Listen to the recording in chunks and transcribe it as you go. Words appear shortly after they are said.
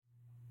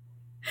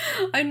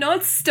I'm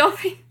not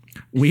stopping.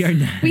 We are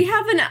not. We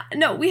have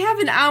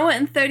an hour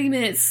and 30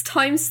 minutes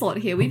time slot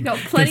here. We've got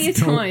plenty of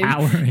There's no time.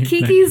 hour and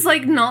Kiki's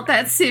like not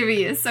that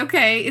serious,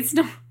 okay? It's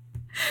not.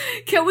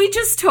 Can we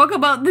just talk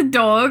about the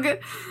dog?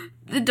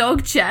 The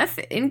dog Jeff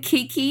in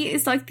Kiki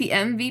is like the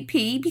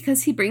MVP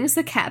because he brings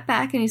the cat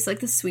back and he's like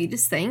the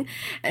sweetest thing.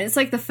 And it's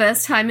like the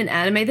first time in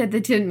anime that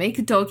they didn't make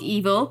a dog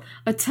evil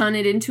or turn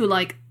it into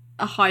like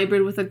a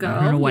hybrid with a girl.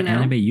 I don't know what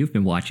anime you've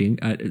been watching.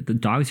 The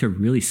dogs are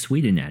really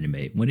sweet in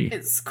anime. What do you?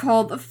 It's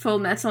called The Full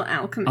Metal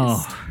Alchemist.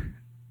 Oh,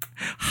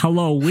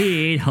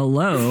 Halloween.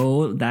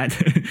 Hello.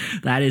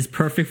 That is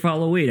perfect for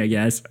Halloween, I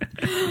guess.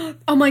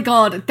 Oh my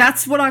god,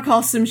 that's what our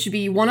costume should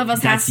be. One of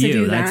us has to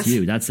do that. That's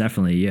you. That's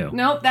definitely you.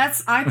 Nope,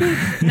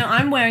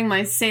 I'm wearing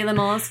my Sailor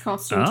Mars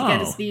costume to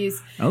get us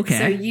views. Okay.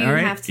 So you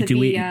have to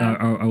be...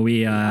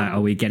 Are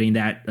we getting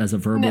that as a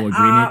verbal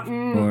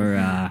agreement? Or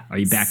are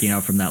you backing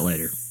out from that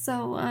later?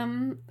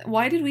 So,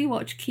 why did we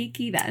watch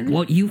Kiki then?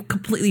 Well, you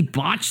completely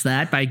botched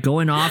that by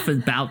going off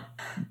about...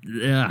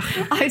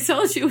 I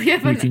told you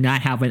we do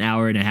not have an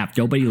hour and a half.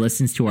 Nobody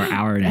listens to our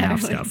hour and a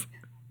half stuff.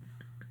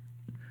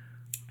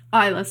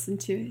 I listen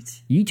to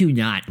it. You do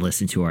not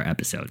listen to our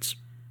episodes.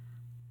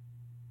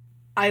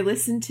 I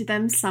listen to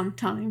them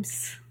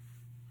sometimes.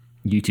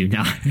 You do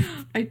not.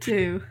 I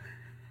do.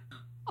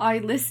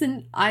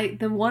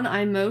 The one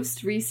I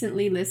most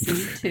recently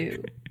listened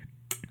to.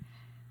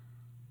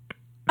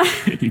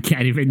 You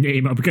can't even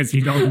name them because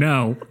you don't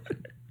know.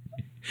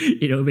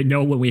 You don't even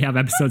know when we have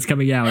episodes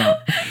coming out.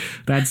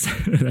 That's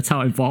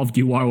how involved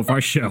you are with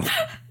our show.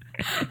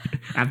 I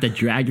have to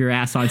drag your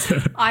ass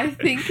onto... I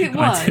think it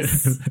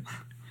was.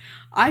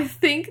 I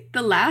think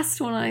the last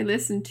one I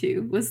listened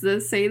to was the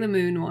Sailor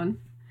Moon one.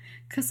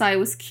 Because I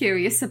was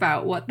curious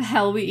about what the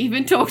hell we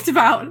even talked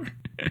about.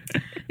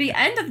 The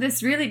end of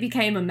this really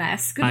became a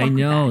mess. Good luck I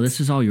know. with that. This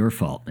is all your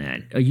fault,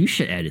 man. Oh, you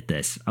should edit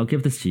this. I'll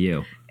give this to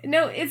you.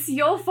 No, it's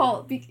your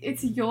fault.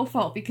 It's your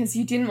fault because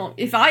you didn't want...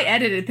 If I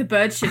edited, the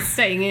bird shit's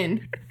staying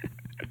in.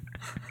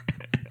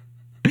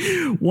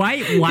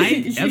 Why?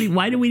 I mean,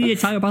 why do we need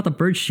to talk about the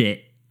bird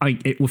shit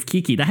with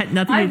Kiki? That had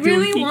nothing to do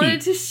with Kiki. I really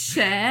wanted to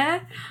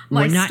share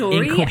my story.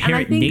 We're not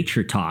incoherent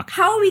nature talk.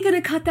 How are we going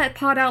to cut that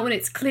part out when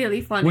it's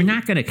clearly funny? We're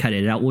not going to cut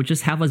it out. We'll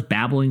just have us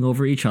babbling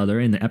over each other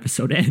and the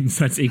episode ends.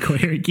 That's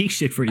incoherent geek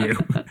shit for you.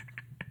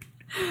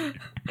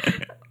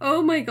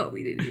 Oh my god,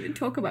 we didn't even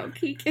talk about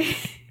Kiki.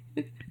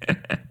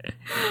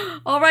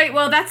 All right,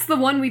 well, that's the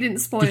one we didn't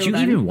spoil. Did you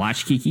even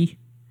watch Kiki?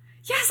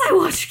 Yes, I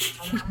watched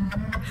Kiki.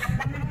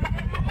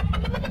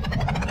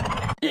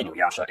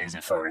 Inuyasha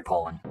isn't furry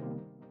pollen.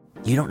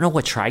 You don't know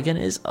what Trigun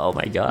is? Oh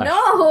my gosh.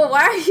 No,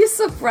 why are you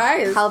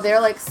surprised? How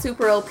they're like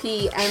super OP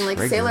and like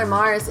Sailor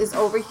Mars is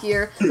over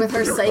here with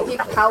her psychic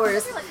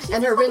powers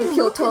and her Rin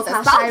Kyoto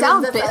Bow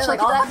down, bitch,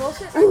 like all that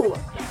bullshit. Ooh.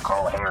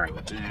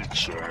 Incoherent geek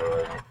shit.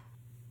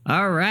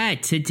 All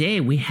right,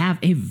 today we have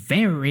a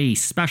very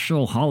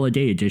special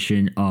holiday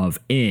edition of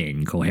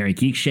Incoherent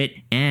Geek Shit,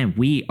 and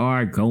we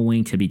are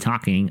going to be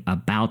talking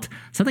about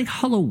something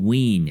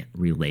Halloween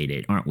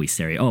related, aren't we,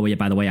 Sari? Oh, yeah,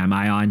 by the way, I'm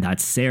Ion.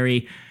 That's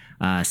Sari.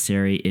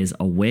 Sari is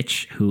a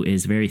witch who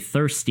is very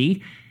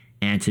thirsty,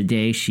 and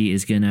today she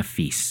is going to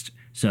feast.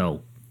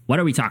 So, what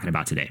are we talking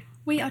about today?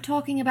 We are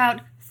talking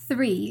about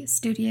 3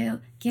 Studio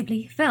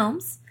Ghibli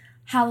films: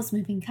 Howl's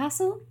Moving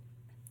Castle,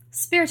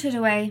 Spirited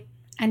Away,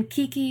 and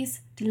Kiki's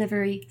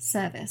Delivery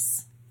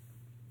Service.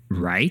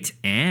 Right,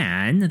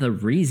 and the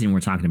reason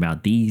we're talking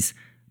about these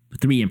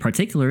 3 in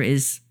particular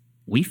is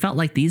we felt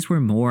like these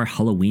were more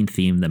Halloween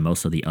themed than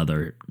most of the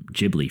other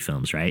Ghibli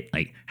films, right?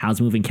 Like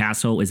Howl's Moving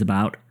Castle is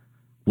about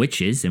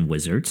witches and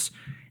wizards,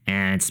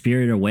 and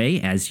Spirited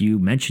Away, as you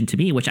mentioned to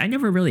me, which I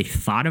never really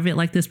thought of it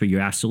like this, but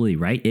you're absolutely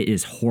right, it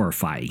is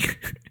horrifying.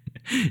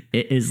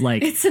 It is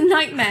like... It's a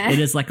nightmare. It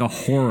is like a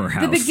horror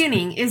house. The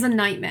beginning is a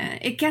nightmare.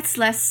 It gets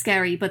less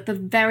scary, but the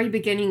very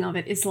beginning of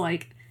it is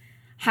like,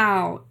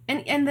 how?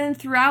 And then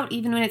throughout,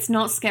 even when it's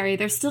not scary,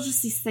 there's still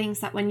just these things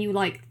that when you,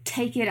 like,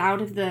 take it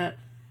out of the,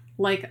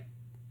 like,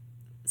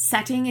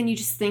 setting and you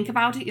just think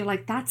about it, you're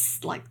like,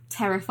 that's, like,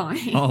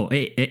 terrifying. Oh,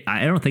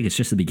 I don't think it's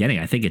just the beginning.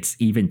 I think it's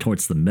even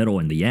towards the middle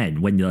and the end.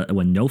 When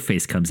No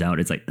Face comes out,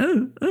 it's like,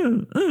 and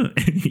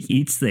he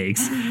eats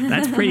things.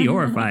 That's pretty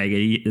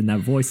horrifying, and that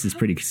voice is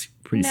pretty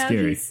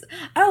scary.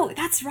 Oh,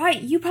 that's right.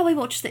 You probably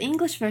watched the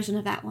English version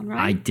of that one, right?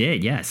 I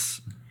did,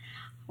 yes.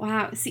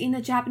 Wow. See, in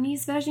the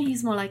Japanese version,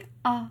 he's more like,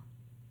 Oh,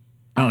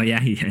 yeah,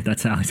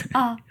 that's how it...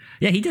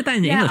 Yeah, he did that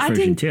in the English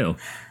version, too.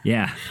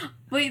 Yeah.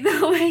 But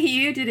the way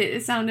you did it,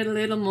 it sounded a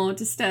little more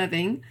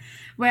disturbing.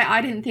 Where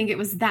I didn't think it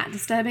was that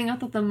disturbing. I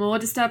thought the more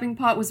disturbing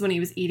part was when he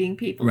was eating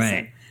people.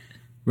 Right.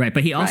 Right,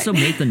 but he also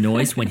made the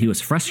noise when he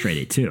was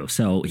frustrated, too.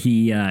 So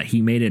he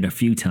made it a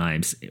few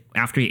times.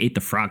 After he ate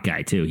the frog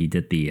guy, too, he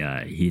did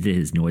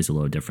his noise a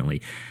little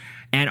differently.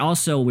 And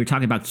also, we're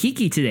talking about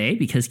Kiki today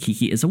because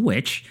Kiki is a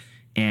witch.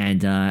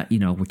 And,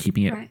 we're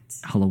keeping it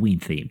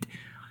Halloween-themed.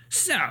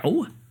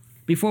 So,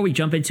 before we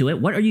jump into it,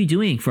 what are you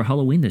doing for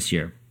Halloween this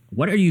year?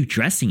 What are you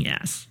dressing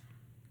as?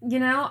 You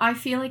know, I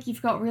feel like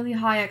you've got really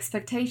high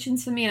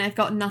expectations for me, and I've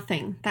got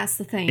nothing. That's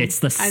the thing. It's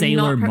the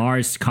Sailor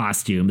Mars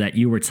costume that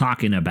you were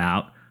talking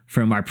about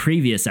from our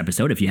previous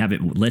episode. If you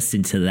haven't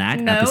listened to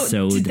that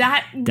episode,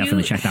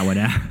 definitely check that one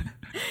out.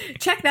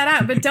 Check that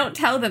out, but don't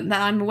tell them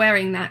that I'm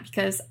wearing that,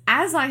 because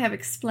as I have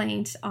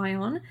explained to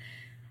Ion,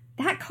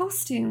 that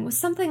costume was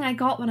something I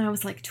got when I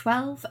was like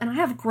 12, and I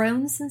have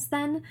grown since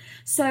then.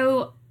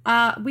 So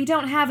we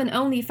don't have an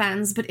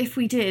OnlyFans, but if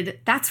we did,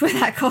 that's where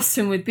that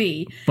costume would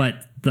be.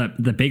 But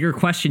the bigger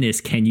question is,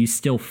 can you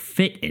still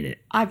fit in it?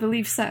 I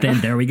believe so.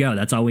 Then there we go.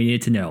 That's all we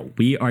needed to know.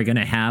 We are going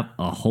to have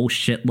a whole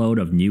shitload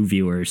of new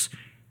viewers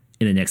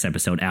in the next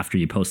episode after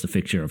you post a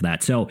picture of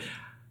that. So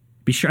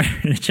be sure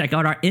to check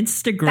out our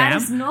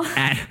Instagram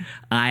at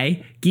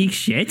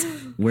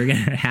iGeekShit. We're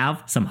going to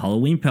have some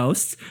Halloween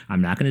posts.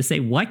 I'm not going to say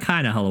what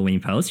kind of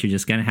Halloween posts. You're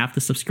just going to have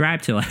to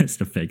subscribe to us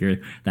to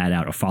figure that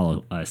out or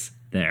follow us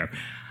there.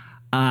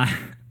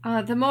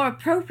 The more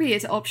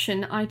appropriate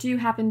option, I do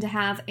happen to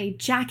have a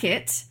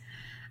jacket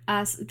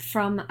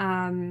from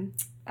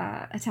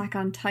Attack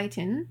on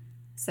Titan.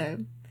 So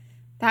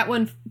that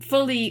one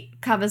fully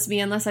covers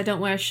me unless I don't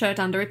wear a shirt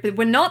under it. But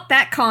we're not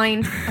that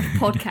kind of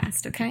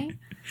podcast, okay?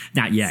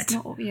 Not yet.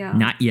 Not what we are.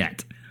 Not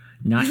yet.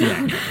 Not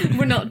yet.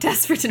 We're not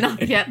desperate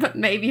enough yet, but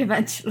maybe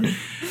eventually.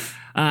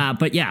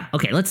 But yeah,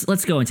 okay,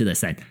 let's go into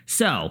this then.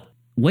 So,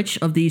 which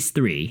of these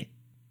three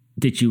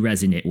did you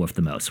resonate with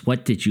the most?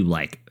 What did you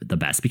like the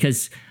best?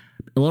 Because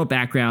a little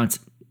background,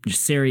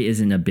 Sari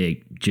isn't a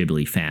big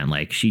Ghibli fan.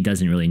 Like, she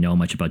doesn't really know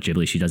much about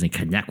Ghibli. She doesn't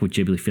connect with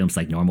Ghibli films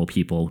like normal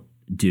people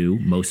do.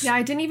 Yeah,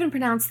 I didn't even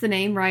pronounce the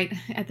name right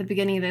at the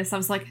beginning of this. I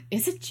was like,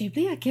 is it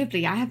Ghibli or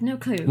Ghibli? I have no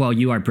clue. Well,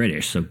 you are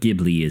British, so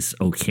Ghibli is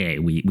okay.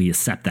 We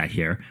accept that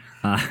here.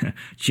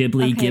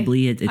 Ghibli, okay.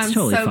 Ghibli, it's I'm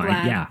totally so fine.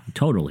 glad. Yeah,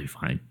 totally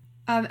fine.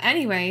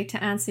 Anyway,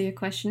 to answer your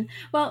question,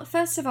 well,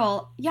 first of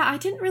all, yeah, I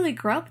didn't really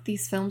grow up with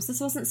these films. This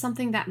wasn't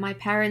something that my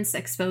parents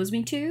exposed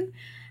me to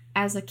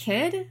as a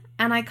kid,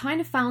 and I kind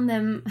of found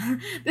them...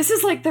 This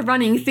is like the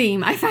running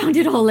theme. I found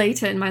it all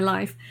later in my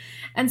life.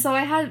 And so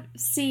I had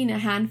seen a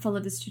handful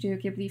of the Studio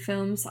Ghibli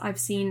films. I've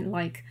seen,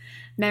 like,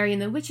 Mary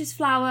and the Witch's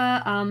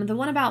Flower, the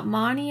one about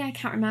Marnie, I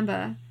can't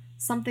remember.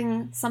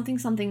 Something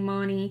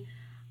Marnie.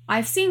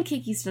 I've seen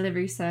Kiki's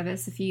Delivery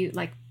Service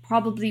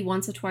probably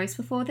once or twice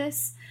before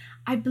this.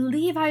 I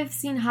believe I've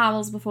seen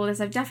Howl's before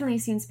this. I've definitely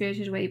seen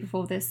Spirited Away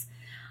before this.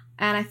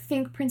 And I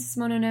think Princess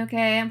Mononoke.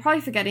 I'm probably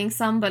forgetting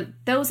some, but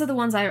those are the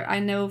ones I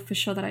know for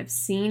sure that I've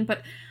seen.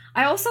 But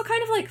I also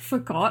kind of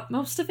forgot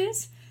most of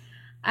it.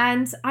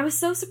 And I was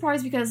so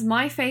surprised because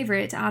my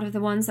favorite out of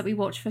the ones that we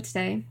watched for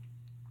today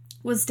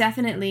was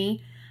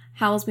definitely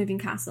Howl's Moving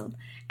Castle.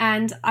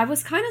 And I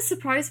was kind of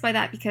surprised by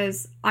that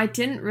because I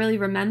didn't really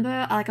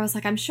remember. I was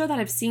like, I'm sure that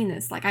I've seen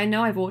this. I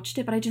know I've watched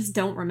it, but I just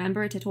don't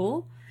remember it at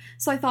all.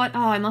 So I thought,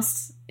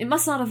 it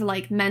must not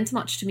have meant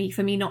much to me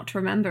for me not to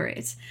remember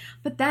it.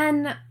 But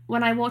then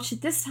when I watched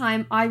it this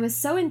time, I was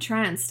so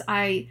entranced.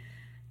 I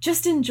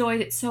just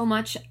enjoyed it so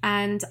much,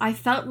 and I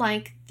felt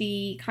like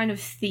the kind of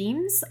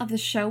themes of the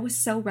show was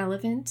so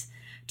relevant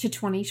to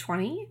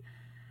 2020.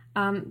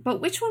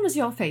 But which one was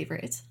your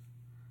favorite?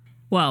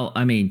 Well,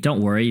 I mean, don't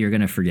worry, you're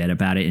going to forget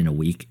about it in a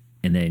week,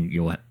 and then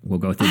we'll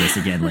go through this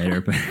again later.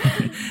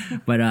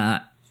 But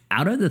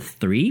out of the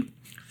three,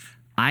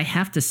 I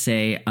have to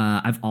say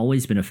I've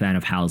always been a fan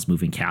of Howl's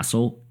Moving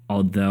Castle,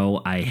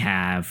 although I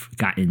have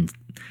gotten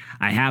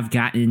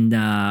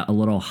a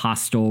little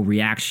hostile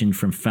reaction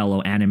from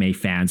fellow anime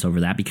fans over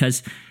that,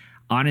 because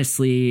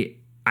honestly,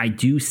 I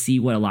do see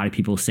what a lot of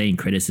people say in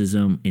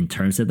criticism in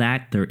terms of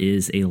that. There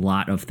is a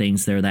lot of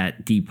things there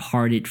that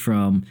departed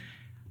from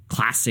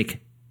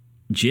classic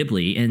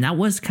Ghibli, and that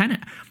was kind of,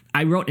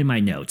 I wrote in my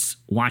notes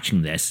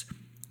watching this,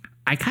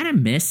 I kind of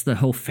miss the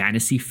whole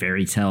fantasy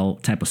fairy tale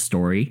type of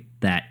story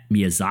that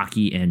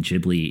Miyazaki and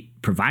Ghibli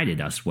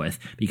provided us with,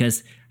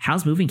 because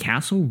Howl's Moving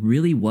Castle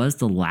really was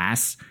the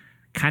last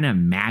kind of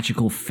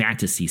magical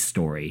fantasy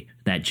story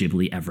that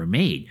Ghibli ever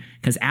made.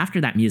 Because after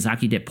that,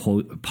 Miyazaki did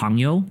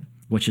Ponyo,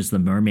 which is the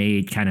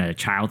mermaid kind of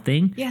child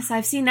thing. Yes,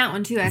 I've seen that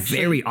one too, actually.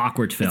 Very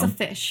awkward film. It's a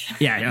fish.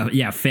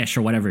 Yeah, fish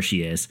or whatever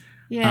she is.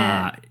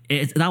 Yeah.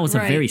 That was a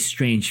very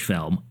strange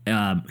film.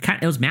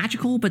 It was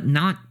magical, but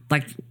not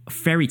like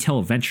fairy tale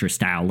adventure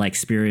style, like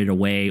Spirited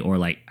Away or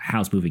like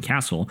Howl's Moving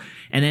Castle.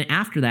 And then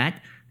after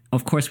that,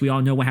 of course, we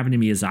all know what happened to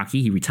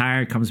Miyazaki. He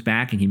retired, comes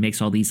back, and he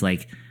makes all these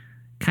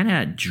kind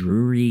of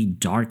dreary,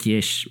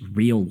 darkish,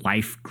 real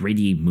life,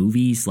 gritty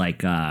movies.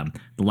 The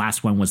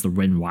last one was The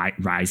Wind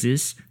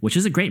Rises, which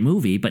is a great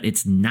movie, but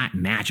it's not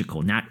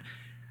magical, not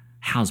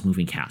Howl's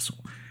Moving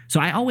Castle. So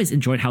I always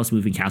enjoyed Howl's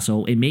Moving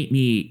Castle. It made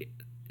me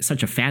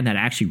such a fan that I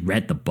actually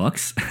read the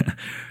books.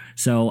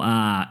 So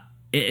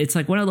it's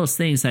one of those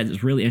things that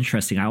is really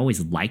interesting. I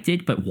always liked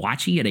it, but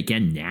watching it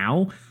again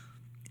now,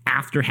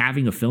 after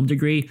having a film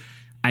degree,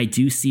 I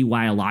do see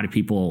why a lot of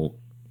people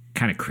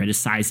kind of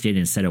criticized it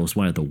and said it was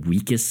one of the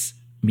weakest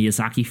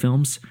Miyazaki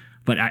films.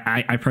 But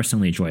I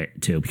personally enjoy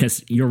it too,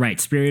 because you're right,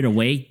 Spirited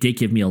Away did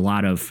give me a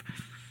lot of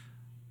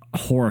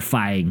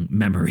horrifying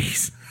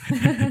memories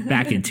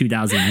back in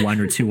 2001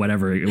 or 2,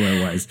 whatever it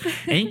was.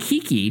 And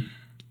Kiki,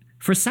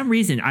 for some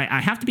reason,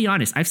 I have to be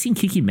honest, I've seen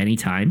Kiki many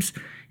times.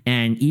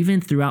 And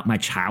even throughout my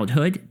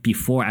childhood,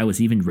 before I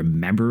was even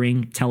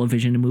remembering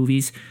television and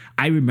movies,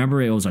 I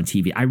remember it was on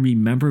TV. I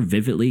remember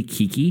vividly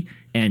Kiki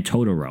and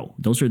Totoro.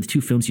 Those are the 2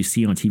 films you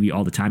see on TV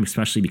all the time,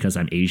 especially because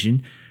I'm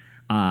Asian.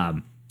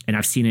 And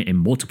I've seen it in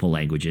multiple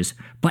languages.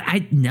 But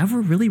I never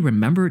really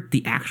remembered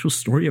the actual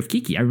story of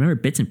Kiki. I remember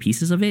bits and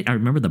pieces of it. I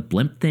remember the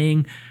blimp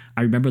thing.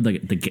 I remember the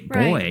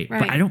boy,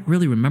 but I don't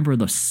really remember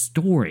the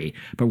story.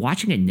 But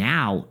watching it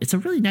now, it's a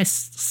really nice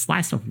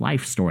slice of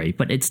life story,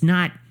 but it's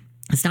not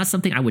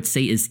something I would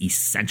say is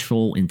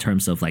essential in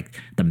terms of like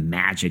the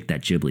magic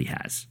that Ghibli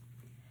has.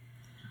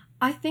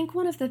 I think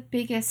one of the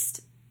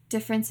biggest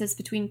differences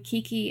between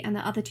Kiki and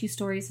the other 2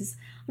 stories is,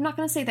 I'm not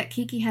going to say that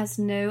Kiki has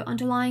no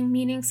underlying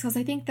meanings, because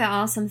I think there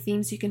are some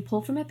themes you can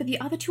pull from it, but the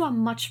other 2 are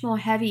much more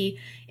heavy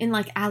in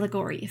like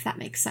allegory, if that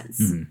makes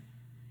sense. Mm-hmm.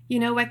 You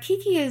know, where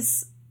Kiki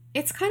is,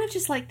 it's kind of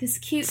just like this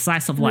cute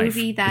slice of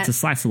movie life. It's a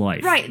slice of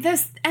life. Right.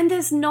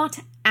 There's not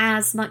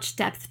as much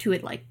depth to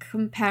it, like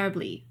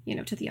comparably, you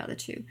know, to the other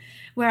 2.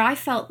 Where I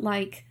felt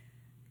like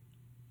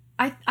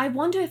I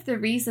wonder if the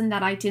reason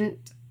that I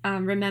didn't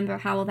remember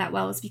Howl that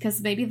well is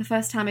because maybe the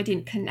first time I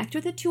didn't connect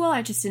with it too well,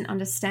 I just didn't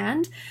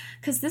understand.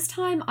 Because this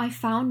time I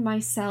found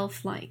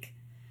myself like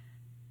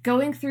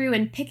going through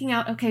and picking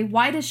out, okay,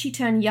 why does she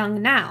turn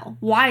young now?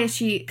 Why is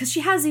she... Because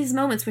she has these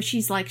moments where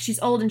she's like, she's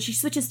old and she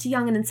switches to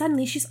young and then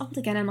suddenly she's old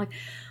again. I'm like,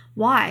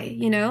 why?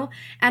 You know?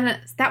 And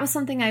that was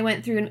something I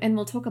went through and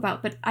we'll talk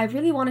about. But I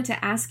really wanted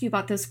to ask you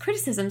about those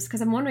criticisms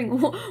because I'm wondering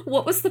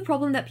what was the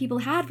problem that people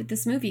had with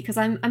this movie? Because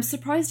I'm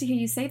surprised to hear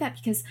you say that,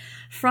 because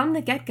from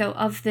the get-go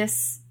of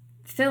this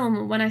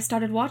film, when I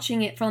started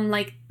watching it from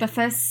like the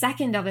first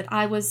second of it,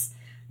 I was...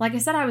 Like I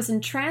said, I was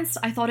entranced.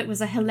 I thought it was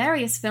a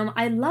hilarious film.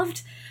 I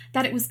loved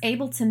that it was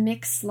able to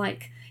mix,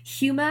 like,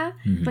 humor,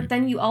 but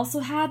then you also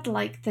had,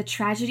 like, the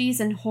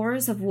tragedies and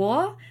horrors of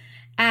war,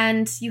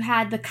 and you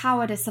had the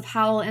cowardice of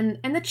Howl and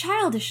the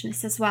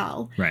childishness as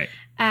well. Right.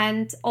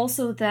 And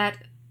also that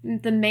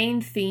the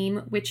main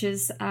theme, which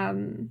is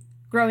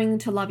growing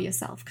to love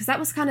yourself. Because that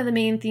was kind of the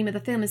main theme of the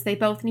film, is they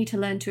both need to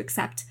learn to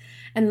accept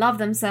and love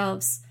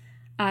themselves.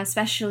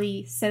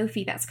 Especially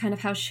Sophie, that's kind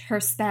of how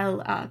her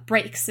spell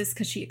breaks, is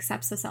because she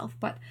accepts herself.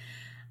 But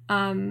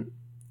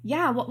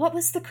what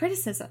was the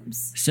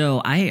criticisms?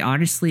 So I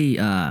honestly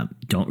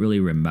don't really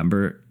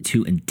remember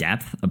too in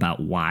depth about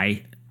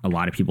why a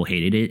lot of people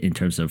hated it in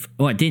terms of,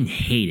 I didn't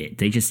hate it.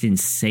 They just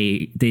didn't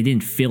they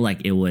didn't feel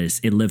like it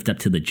lived up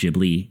to the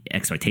Ghibli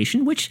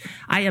expectation, which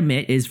I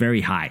admit is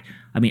very high.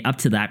 I mean, up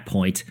to that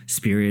point,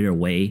 Spirited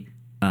Away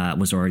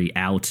was already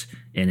out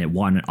and it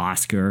won an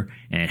Oscar,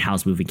 and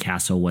Howl's Moving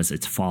Castle was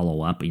its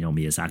follow-up,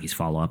 Miyazaki's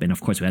follow-up. And of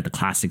course we had the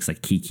classics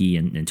like Kiki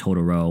and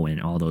Totoro and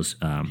all those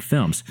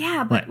films.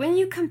 Yeah, but when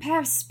you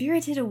compare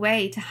Spirited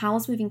Away to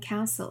Howl's Moving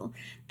Castle,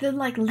 the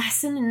like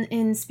lesson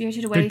in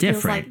Spirited Away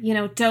feels like,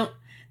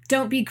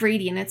 don't be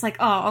greedy, and it's like,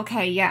 oh,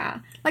 okay, yeah.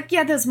 Like,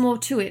 yeah, there's more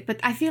to it, but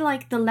I feel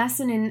like the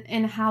lesson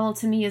in Howl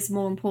to me is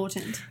more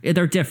important. Yeah,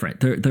 they're different.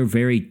 They're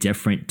very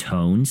different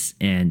tones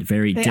and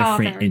very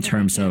different in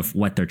terms of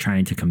what they're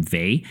trying to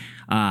convey.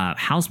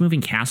 Howl's Moving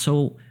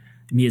Castle,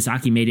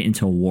 Miyazaki made it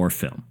into a war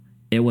film.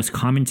 It was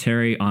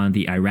commentary on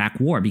the Iraq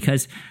War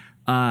because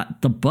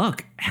the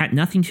book had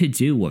nothing to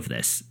do with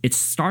this. It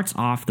starts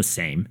off the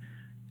same,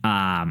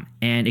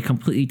 and it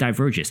completely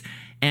diverges.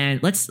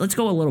 And let's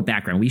go a little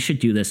background. We should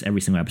do this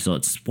every single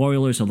episode.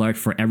 Spoilers alert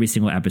for every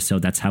single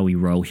episode. That's how we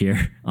roll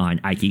here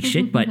on I Geek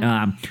Shit. But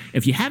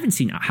if you haven't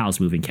seen Howl's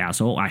Moving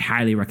Castle, I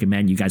highly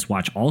recommend you guys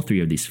watch all 3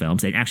 of these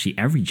films, and actually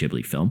every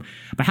Ghibli film.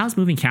 But Howl's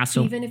Moving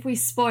Castle... Even if we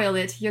spoil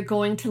it, you're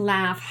going to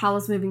laugh.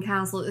 Howl's Moving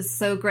Castle is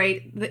so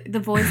great. The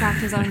voice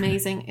actors are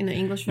amazing in the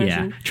English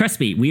version. Yeah, trust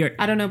me, we are...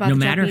 I don't know about no the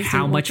matter Japanese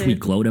how much we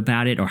gloat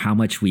about it or how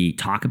much we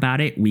talk about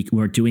it,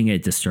 we're doing it a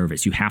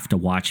disservice. You have to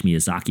watch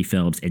Miyazaki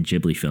films and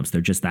Ghibli films. They're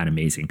just that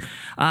amazing.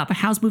 But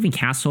Howl's Moving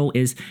Castle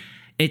is,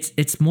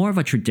 it's more of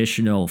a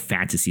traditional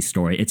fantasy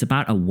story. It's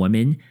about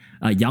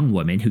a young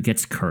woman who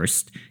gets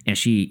cursed, and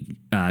she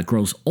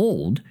grows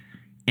old,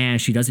 and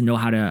she doesn't know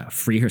how to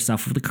free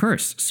herself of the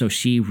curse. So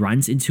she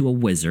runs into a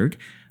wizard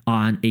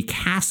on a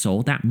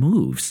castle that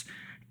moves.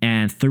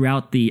 And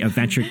throughout the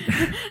adventure...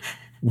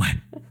 What?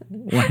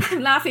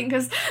 I'm laughing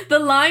because the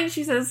line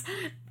she says...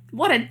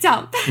 What a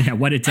dump. Yeah,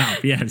 what a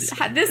dump, yes.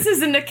 This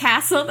isn't a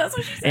castle, that's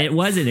what she said. It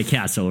wasn't a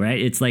castle, right?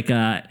 It's like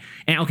and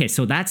okay,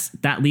 so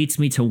that leads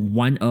me to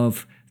one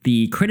of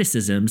the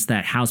criticisms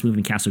that Howl's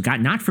Moving Castle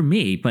got, not from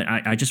me, but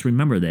I just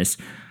remember this.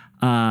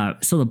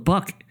 So the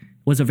book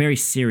was a very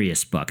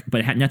serious book,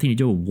 but it had nothing to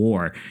do with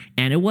war,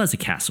 and it was a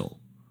castle.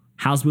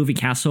 Howl's Moving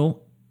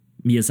Castle,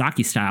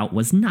 Miyazaki style,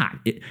 was not.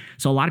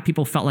 So a lot of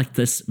people felt like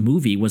this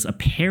movie was a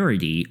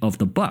parody of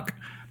the book.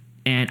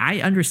 And I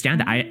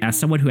understand that. As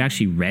someone who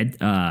actually read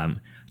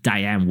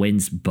Diane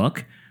Wynn's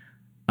book,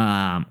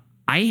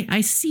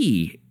 I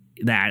see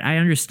that. I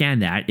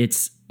understand that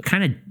it's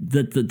kind of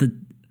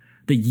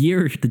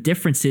the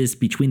differences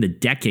between the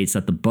decades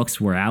that the books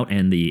were out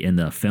and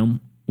the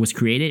film was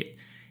created,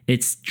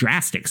 it's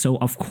drastic. So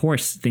of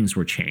course things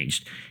were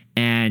changed.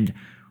 And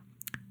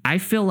I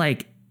feel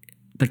like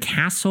the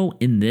castle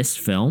in this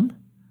film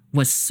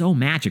was so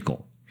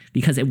magical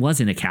because it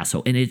wasn't a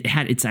castle and it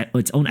had its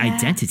own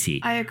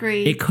identity. I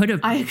agree. It could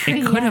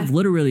have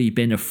literally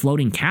been a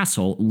floating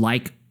castle,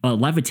 like a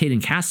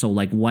levitating castle,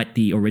 like what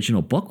the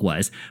original book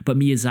was. But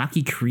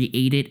Miyazaki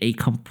created a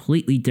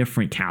completely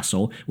different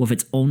castle with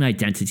its own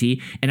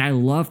identity. And I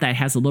love that it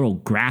has a little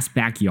grass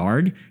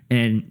backyard.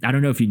 And I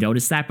don't know if you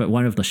noticed that, but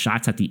one of the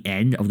shots at the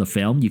end of the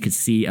film, you could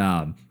see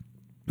the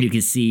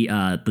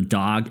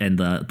dog and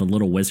the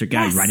little wizard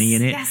guy running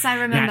in it. Yes, I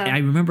remember. I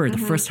remember the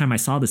first time I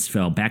saw this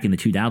film back in the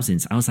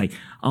 2000s, I was like,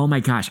 oh my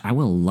gosh, I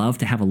would love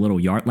to have a little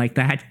yard like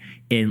that.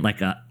 In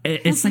like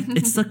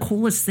it's the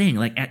coolest thing.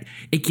 Like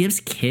it gives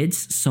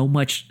kids so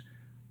much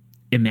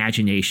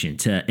imagination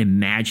to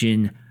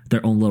imagine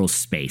their own little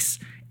space.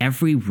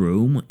 Every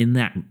room in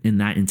that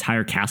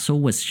entire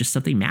castle was just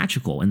something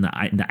magical, and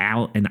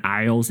the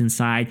aisles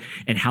inside,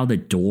 and how the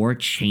door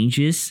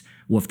changes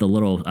with the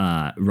little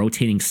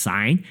rotating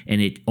sign,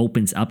 and it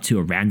opens up to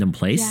a random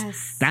place.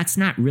 Yes. That's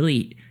not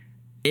really.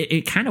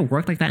 It kind of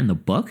worked like that in the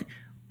book,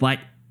 but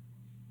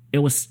it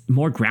was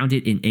more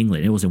grounded in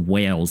England. It was in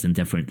Wales and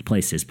different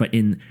places. But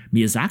in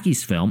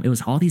Miyazaki's film, it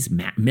was all these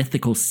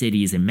mythical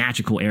cities and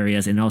magical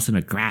areas, and also in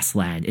a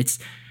grassland. It's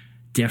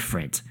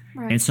different.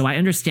 Right. And so I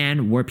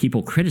understand where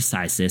people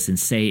criticize this and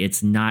say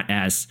it's not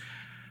as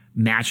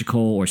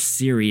magical or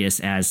serious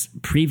as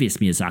previous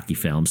Miyazaki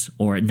films,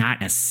 or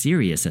not as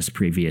serious as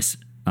previous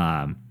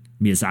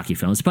Miyazaki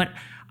films. But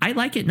I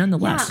like it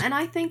nonetheless. Yeah, and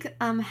I think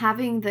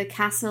having the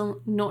castle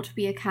not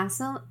be a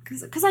castle,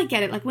 because I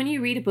get it. Like when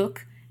you read a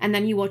book and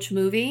then you watch a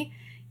movie,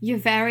 you're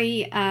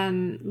very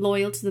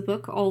loyal to the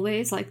book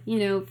always. Like, you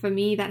know, for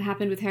me, that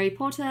happened with Harry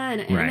Potter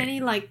and any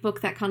like book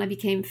that kind of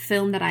became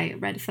film that I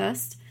read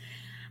first.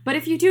 But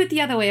if you do it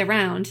the other way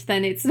around,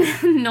 then it's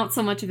not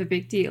so much of a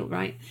big deal,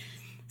 right?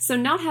 So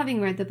not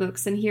having read the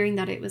books and hearing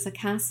that it was a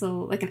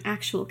castle, like an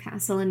actual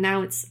castle, and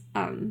now it's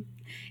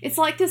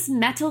like this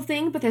metal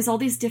thing, but there's all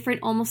these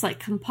different almost like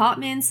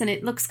compartments, and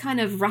it looks kind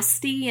of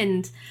rusty,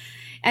 and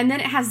then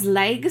it has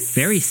legs.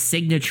 Very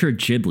signature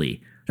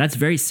Ghibli. That's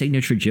very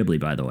signature Ghibli,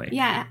 by the way.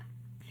 Yeah.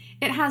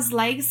 It has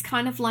legs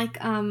kind of like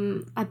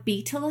a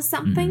beetle or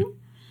something.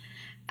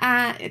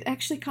 Mm-hmm. It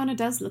actually kind of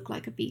does look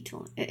like a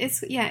beetle.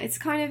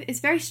 It's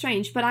very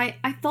strange. But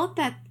I thought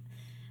that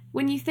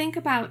when you think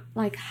about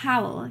like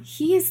Howl,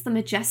 he is the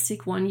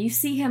majestic one. You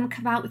see him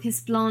come out with his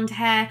blonde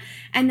hair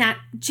and that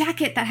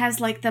jacket that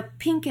has like the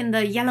pink and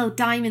the yellow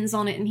diamonds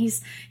on it, and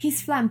he's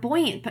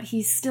flamboyant, but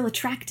he's still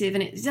attractive,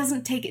 and it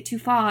doesn't take it too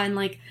far, and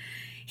like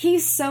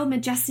he's so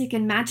majestic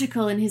and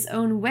magical in his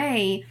own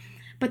way.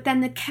 But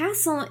then the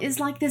castle is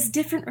like this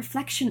different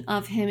reflection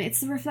of him. It's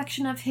the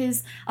reflection of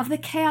the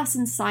chaos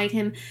inside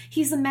him.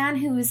 He's a man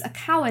who is a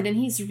coward, and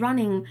he's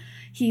running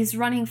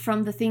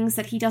from the things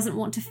that he doesn't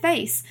want to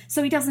face.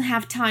 So he doesn't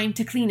have time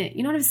to clean it.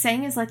 You know what I'm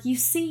saying? Is like you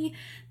see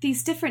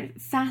these different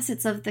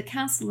facets of the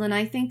castle, and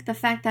I think the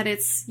fact that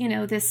it's, you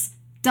know, this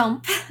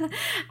dump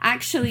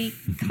actually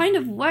kind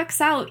of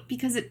works out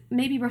because it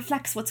maybe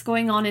reflects what's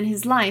going on in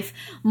his life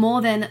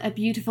more than a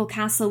beautiful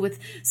castle with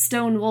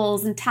stone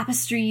walls and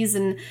tapestries,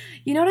 and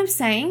you know what I'm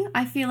saying?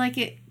 I feel like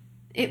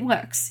it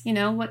works, you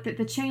know, what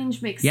the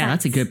change makes sense. Yeah,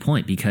 that's a good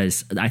point,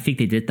 because I think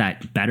they did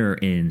that better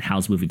in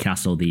Howl's Moving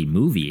Castle, the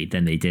movie,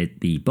 than they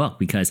did the book,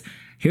 because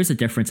here's a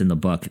difference in the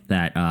book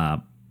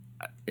that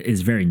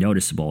is very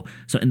noticeable.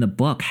 So in the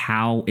book,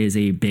 Howl is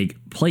a big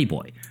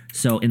playboy.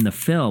 So in the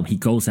film, he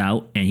goes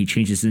out and he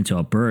changes into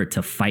a bird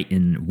to fight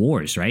in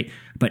wars, right?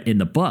 But in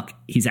the book,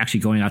 he's actually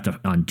going out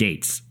on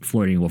dates,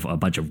 flirting with a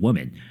bunch of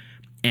women.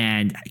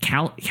 And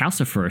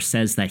Calcifer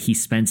says that he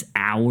spends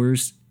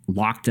hours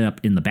locked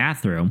up in the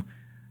bathroom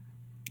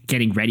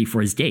getting ready for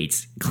his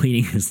dates,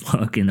 cleaning his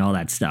look and all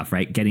that stuff,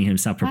 right? Getting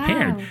himself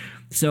prepared. Wow.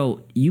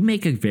 So you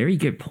make a very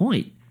good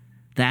point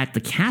that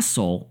the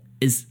castle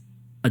is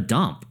a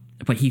dump,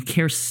 but he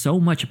cares so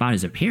much about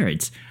his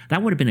appearance.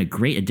 That would have been a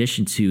great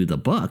addition to the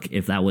book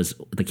if that was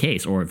the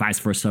case, or vice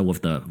versa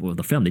with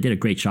the film. They did a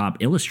great job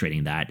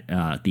illustrating that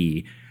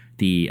the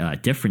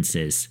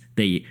differences.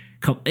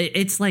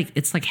 It's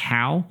like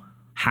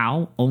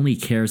Hal only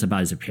cares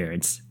about his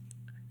appearance,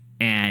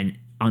 and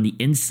on the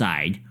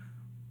inside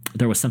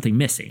there was something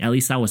missing. At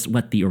least that was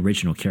what the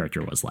original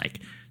character was like.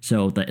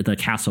 So the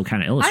castle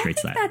kind of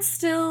illustrates that.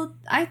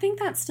 I think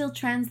that still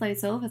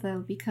translates over though,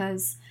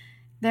 because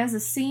there's a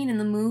scene in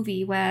the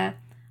movie where,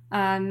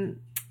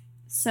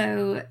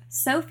 so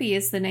Sophie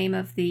is the name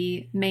of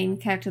the main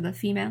character, the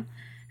female,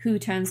 who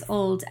turns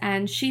old,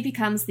 and she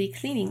becomes the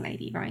cleaning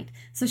lady, right?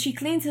 So she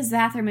cleans his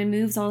bathroom and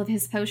moves all of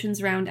his potions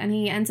around, and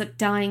he ends up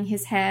dyeing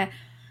his hair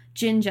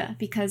ginger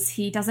because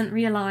he doesn't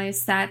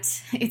realize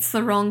that it's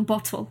the wrong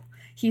bottle.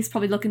 He's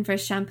probably looking for a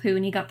shampoo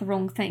and he got the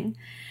wrong thing.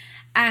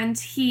 And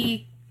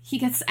he he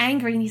gets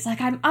angry and he's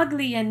like, I'm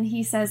ugly, and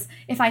he says,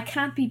 if I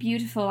can't be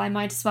beautiful, I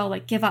might as well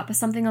like give up, or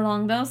something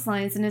along those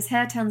lines, and his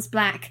hair turns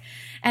black,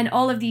 and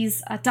all of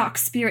these dark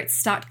spirits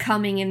start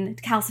coming, and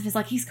Calcifer's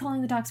like, he's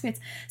calling the dark spirits.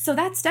 So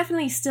that's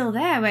definitely still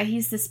there, where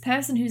he's this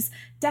person who's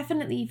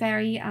definitely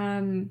very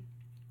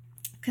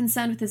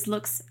concerned with his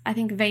looks. I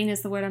think vain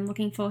is the word I'm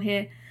looking for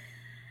here.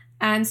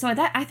 And so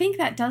that, I think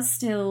that does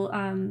still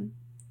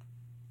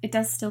it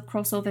does still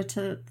cross over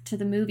to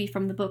the movie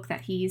from the book,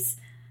 that he's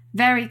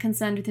very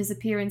concerned with his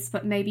appearance,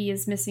 but maybe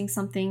is missing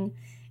something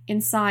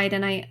inside.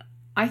 And I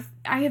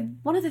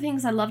one of the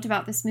things I loved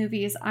about this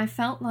movie is I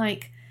felt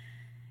like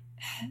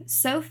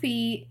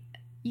Sophie,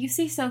 you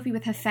see Sophie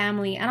with her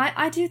family, and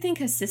I do think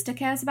her sister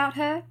cares about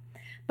her,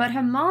 but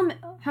her mom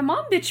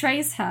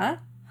betrays her,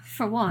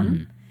 for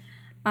one,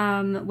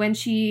 when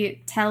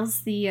she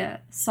tells the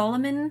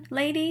Solomon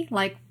lady,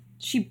 like,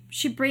 she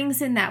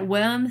brings in that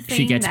worm thing.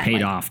 She gets that,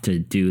 paid like, off to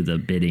do the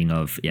bidding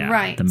of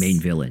right, the main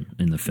villain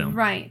in the film.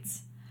 Right.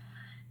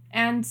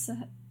 And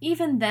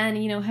even then,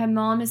 you know, her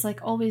mom is like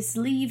always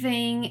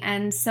leaving,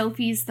 and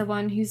Sophie's the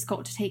one who's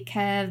got to take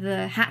care of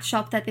the hat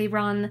shop that they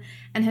run,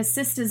 and her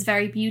sister's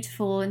very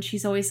beautiful and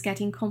she's always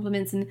getting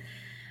compliments.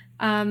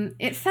 And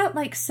it felt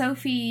like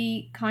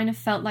Sophie kind of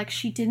felt like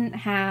she didn't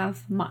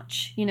have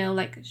much, you know,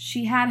 like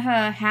she had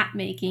her hat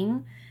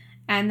making,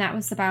 and that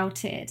was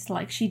about it.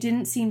 Like, she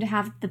didn't seem to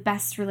have the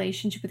best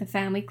relationship with her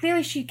family.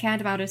 Clearly she cared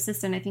about her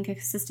sister, and I think her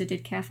sister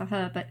did care for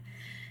her, but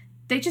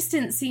they just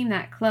didn't seem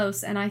that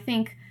close. And I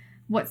think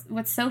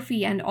what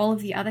Sophie and all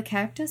of the other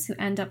characters who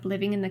end up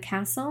living in the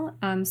castle,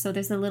 so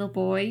there's a little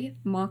boy,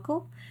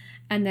 Markle,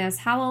 and there's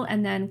Howl,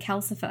 and then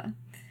Calcifer.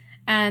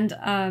 And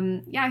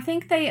I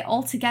think they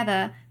all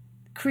together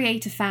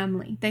create a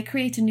family. They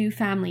create a new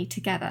family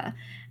together.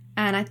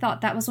 And I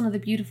thought that was one of the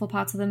beautiful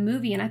parts of the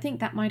movie, and I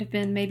think that might have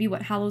been maybe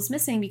what Howl was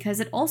missing,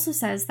 because it also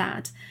says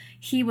that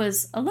he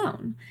was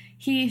alone.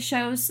 He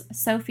shows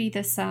Sophie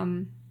this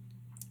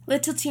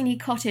little teeny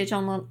cottage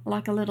on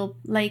like a little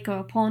lake or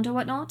a pond or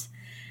whatnot,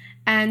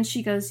 and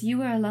she goes, "You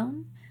were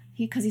alone?"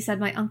 Because he said,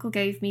 "My uncle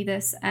gave me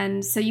this."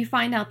 And so you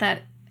find out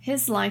that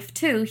his life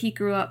too, he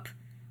grew up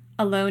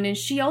alone, and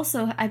she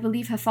also, I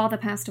believe her father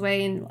passed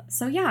away. And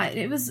so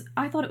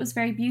I thought it was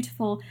very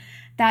beautiful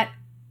that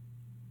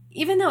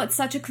even though it's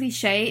such a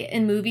cliche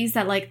in movies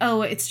that, like,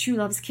 oh, it's true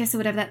love's kiss or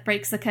whatever that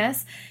breaks the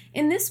curse,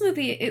 in this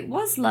movie it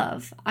was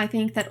love, I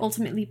think, that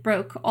ultimately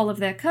broke all of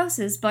their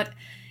curses. But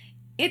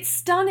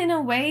it's done in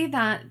a way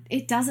that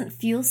it doesn't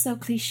feel so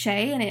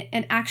cliche, and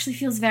it actually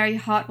feels very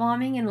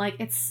heartwarming, and like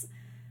it's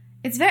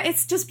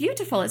just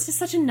beautiful. It's just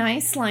such a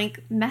nice,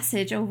 like,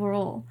 message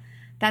overall,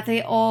 that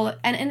they all,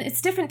 and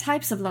it's different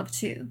types of love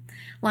too.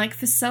 Like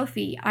for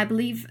Sophie, I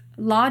believe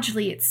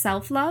largely it's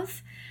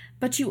self-love,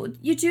 but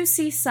you do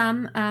see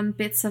some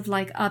bits of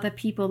like other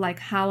people, like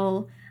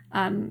Howl,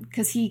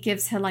 because he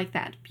gives her like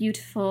that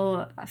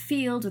beautiful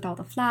field with all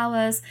the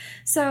flowers.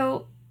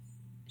 So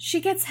she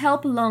gets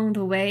help along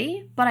the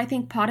way, but I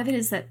think part of it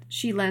is that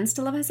she learns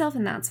to love herself,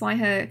 and that's why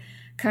her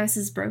curse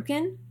is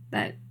broken,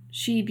 that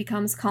she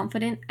becomes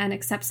confident and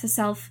accepts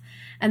herself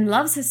and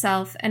loves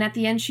herself, and at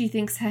the end she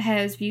thinks her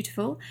hair is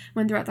beautiful,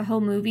 when throughout the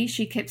whole movie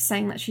she keeps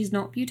saying that she's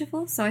not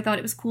beautiful. So I thought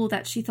it was cool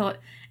that she thought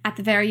at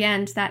the very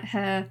end that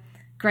her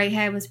grey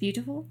hair was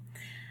beautiful.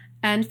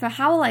 And for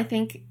Howl, I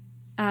think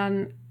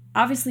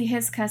obviously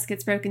his curse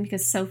gets broken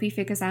because Sophie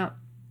figures out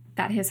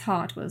that his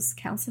heart was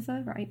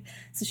Calcifer, right?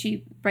 So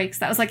she breaks,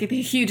 that was like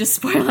the hugest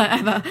spoiler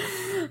ever,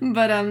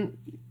 but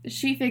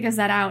she figures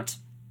that out.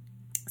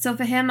 So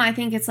for him, I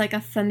think it's like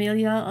a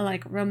familial or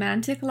like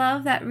romantic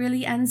love that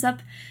really ends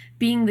up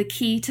being the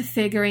key to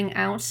figuring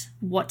out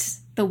what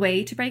the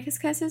way to break his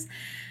curses.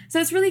 So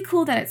it's really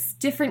cool that it's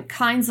different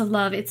kinds of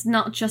love. It's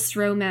not just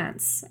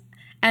romance.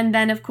 And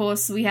then, of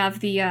course, we have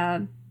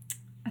the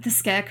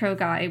Scarecrow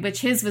guy,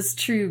 which his was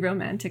true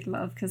romantic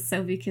love, because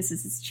Sophie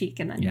kisses his cheek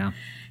and then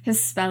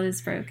his spell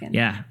is broken.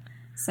 Yeah.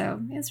 So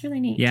it's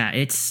really neat. Yeah,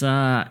 it's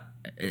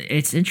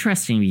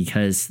interesting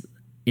because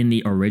in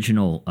the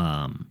original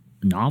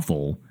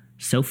novel,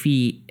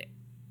 Sophie,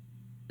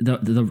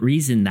 the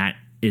reason that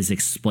is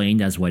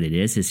explained as what it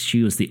is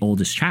she was the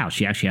oldest child.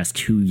 She actually has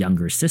two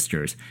younger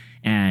sisters,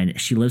 and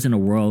she lives in a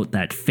world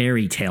that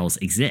fairy tales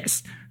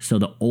exist. So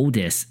the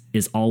oldest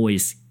is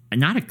always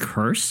not a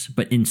curse,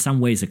 but in some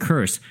ways a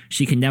curse.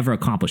 She can never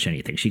accomplish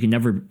anything. She can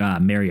never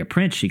marry a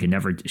prince.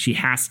 She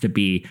has to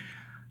be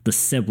the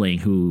sibling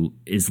who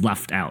is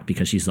left out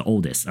because she's the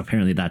oldest.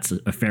 Apparently that's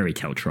a fairy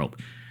tale trope.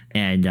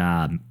 And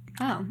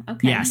oh,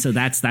 okay. Yeah, so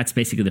that's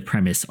basically the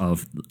premise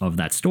of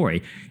that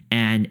story.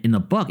 And in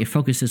the book, it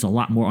focuses a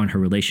lot more on her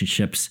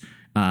relationships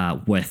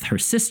with her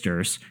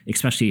sisters,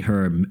 especially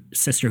her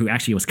sister who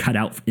actually was cut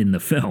out in the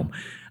film.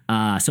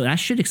 So that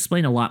should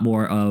explain a lot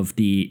more of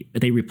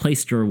they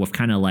replaced her with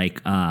kind of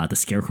like the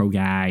Scarecrow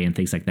guy and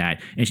things like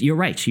that. And you're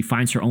right, she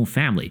finds her own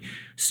family.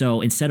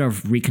 So instead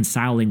of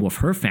reconciling with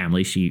her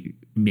family, she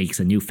makes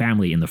a new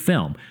family in the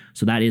film.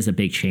 So that is a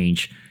big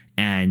change.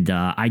 And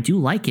I do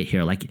like it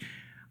here. Like,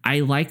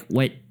 I like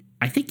what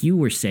I think you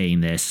were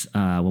saying this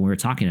when we were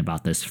talking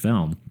about this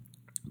film,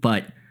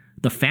 but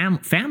the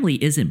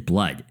family isn't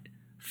blood.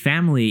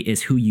 Family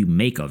is who you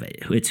make of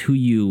it. It's who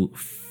you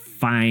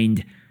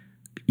find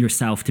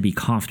yourself to be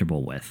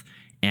comfortable with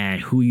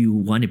and who you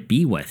want to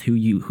be with,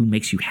 who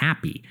makes you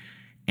happy.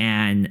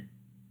 And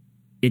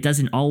it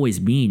doesn't always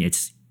mean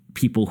it's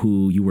people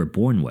who you were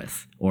born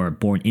with or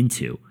born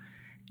into.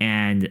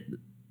 And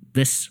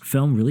this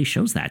film really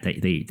shows that.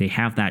 They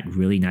have that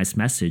really nice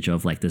message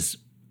of like this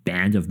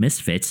band of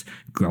misfits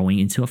growing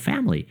into a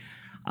family.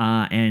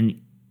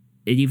 And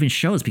it even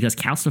shows because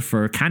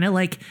Calcifer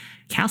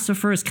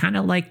is kind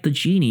of like the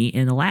genie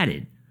in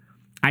Aladdin.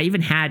 I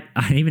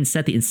even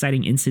said the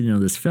inciting incident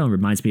of this film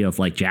reminds me of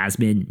like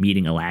Jasmine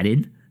meeting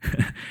Aladdin.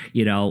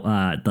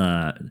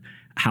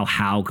 How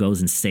Hal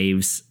goes and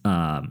saves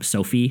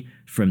Sophie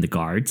from the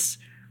guards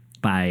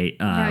by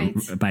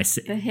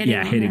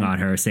hitting on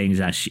her, saying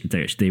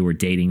that they were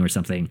dating or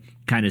something,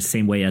 kind of the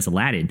same way as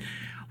Aladdin.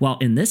 Well,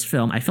 in this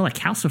film, I feel like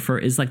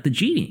Calcifer is like the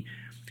genie.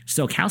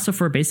 So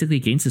Calcifer basically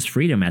gains his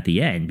freedom at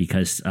the end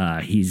because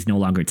he's no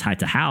longer tied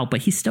to Hal,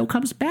 but he still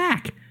comes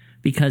back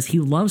because he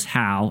loves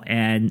Hal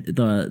and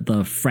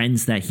the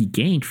friends that he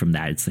gained from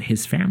that. It's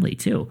his family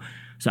too.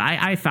 So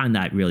I found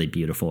that really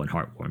beautiful and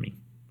heartwarming.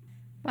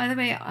 By the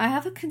way, I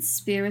have a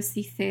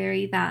conspiracy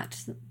theory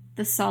that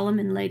the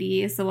Solomon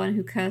lady is the one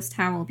who cursed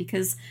Harold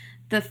because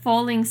the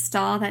falling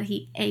star that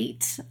he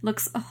ate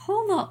looks a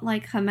whole lot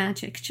like her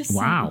magic. Just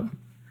wow.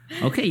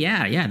 saying. Okay,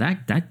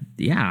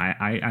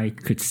 I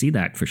could see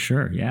that for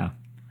sure. Yeah.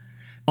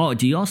 Oh,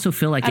 do you also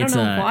feel like I don't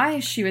know why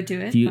she would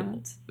do it?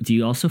 Do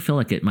you also feel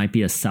like it might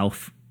be a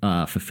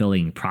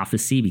self-fulfilling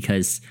prophecy?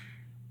 Because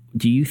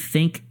do you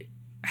think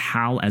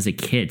Hal, as a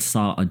kid,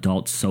 saw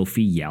adult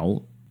Sophie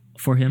yell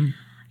for him?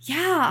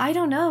 Yeah, I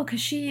don't know,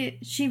 because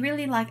she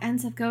really like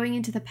ends up going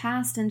into the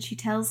past and she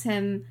tells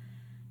him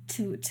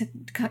to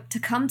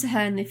come to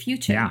her in the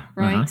future,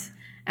 right?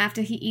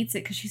 After he eats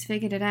it, because she's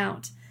figured it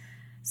out.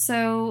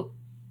 So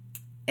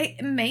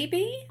it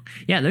maybe.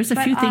 Yeah, there's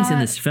a few things in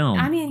this film.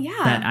 I mean,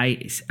 that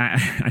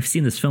I've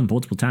seen this film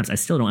multiple times. I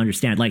still don't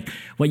understand. Like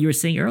what you were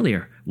saying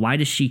earlier. Why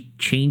does she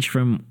change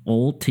from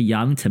old to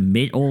young to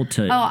mid-old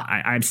to?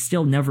 I've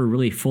still never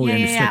really fully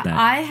understood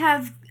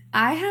that.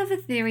 I have a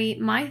theory.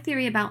 My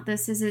theory about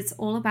this is it's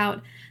all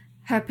about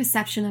her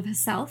perception of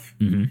herself.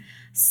 Mm-hmm.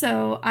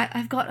 So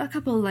I've got a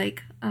couple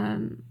like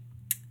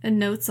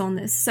notes on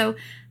this. So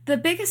the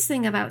biggest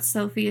thing about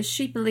Sophie is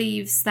she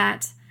believes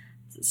that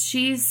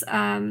she's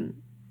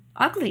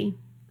ugly.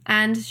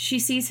 And she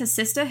sees her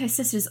sister. Her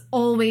sister's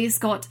always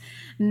got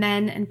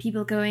men and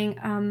people going,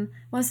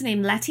 what's her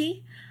name,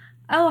 Letty?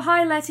 Oh,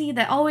 hi, Letty.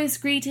 They're always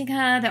greeting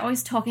her. They're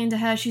always talking to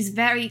her. She's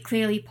very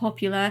clearly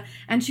popular.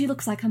 And she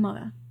looks like her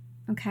mother.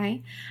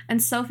 Okay, and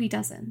Sophie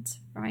doesn't,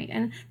 right?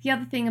 And the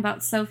other thing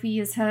about Sophie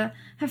is her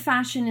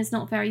fashion is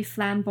not very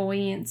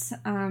flamboyant.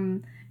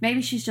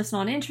 Maybe she's just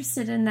not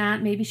interested in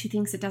that. Maybe she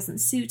thinks it doesn't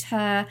suit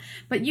her.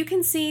 But you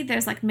can see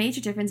there's like major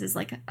differences.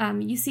 Like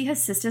you see her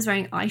sister's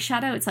wearing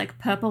eyeshadow. It's like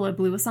purple or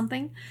blue or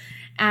something.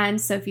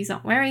 And Sophie's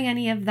not wearing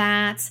any of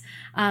that.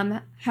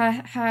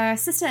 Her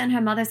sister and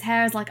her mother's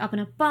hair is like up in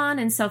a bun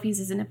and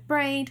Sophie's is in a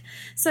braid.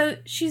 So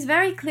she's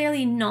very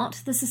clearly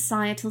not the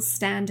societal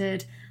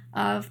standard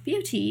of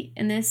beauty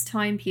in this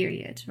time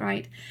period,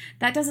 right?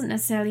 That doesn't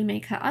necessarily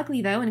make her ugly,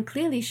 though, and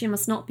clearly she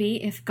must not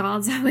be if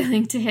gods are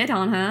willing to hit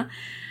on her,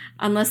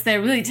 unless they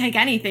really take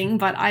anything,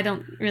 but I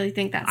don't really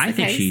think that's the case.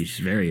 I think she's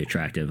very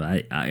attractive.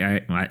 I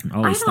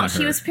always thought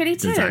she was pretty,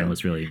 too. Design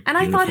was really and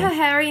beautiful. I thought her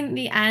hair in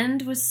the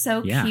end was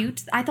so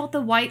cute. I thought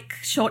the white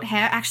short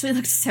hair actually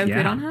looked so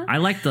good on her. I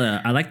like the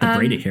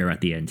braided hair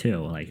at the end,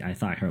 too. Like, I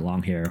thought her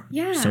long hair,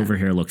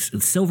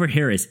 silver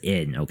hair is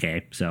in,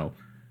 okay? So...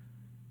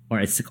 Or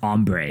it's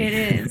ombre.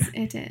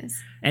 It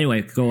is.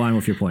 Anyway, go on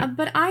with your point.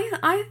 But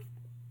I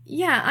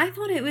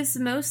thought it was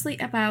mostly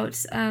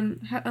about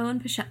her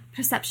own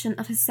perception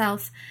of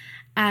herself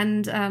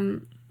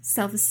and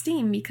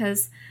self-esteem,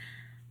 because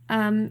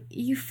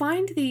you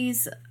find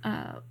these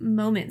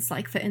moments,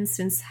 like for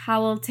instance,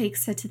 Howell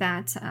takes her to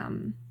that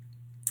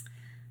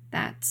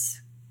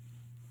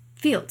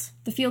field,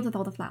 the field with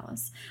all the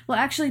flowers. Well,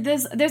 actually,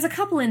 there's a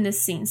couple in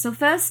this scene. So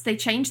first, they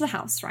change the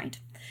house, right?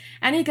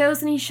 And he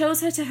goes and he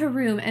shows her to her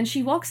room, and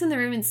she walks in the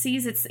room and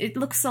sees it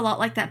looks a lot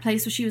like that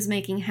place where she was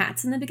making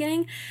hats in the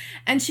beginning,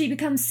 and she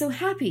becomes so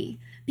happy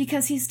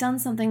because he's done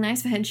something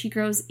nice for her and she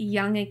grows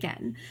young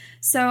again.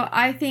 So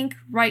I think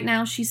right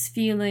now she's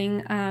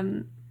feeling,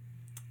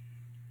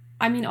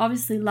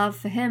 obviously love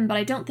for him, but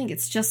I don't think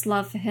it's just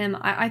love for him.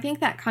 I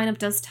think that kind of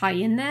does tie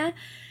in there.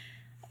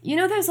 You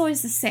know, there's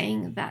always the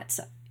saying that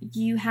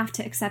you have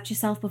to accept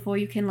yourself before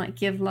you can like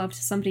give love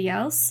to somebody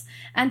else.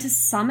 And to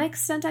some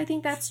extent, I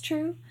think that's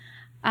true.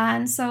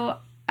 And so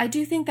I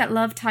do think that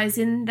love ties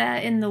in there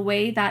in the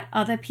way that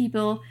other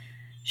people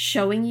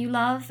showing you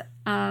love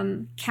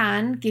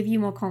can give you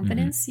more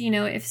confidence. Mm-hmm. You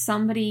know,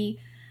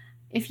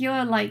 if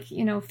you're like,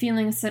 you know,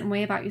 feeling a certain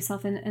way about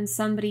yourself and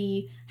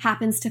somebody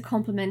happens to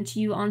compliment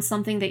you on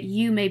something that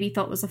you maybe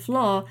thought was a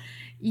flaw,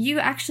 you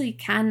actually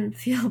can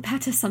feel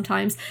better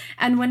sometimes.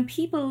 And when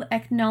people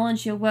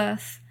acknowledge your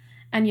worth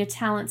and your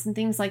talents and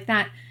things like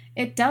that,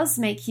 it does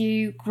make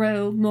you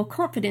grow more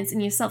confidence in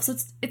yourself. So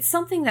it's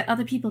something that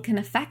other people can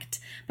affect,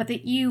 but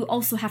that you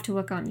also have to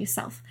work on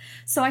yourself.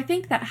 So I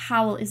think that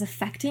Howl is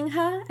affecting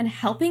her and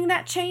helping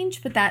that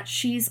change, but that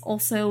she's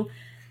also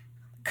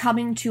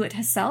coming to it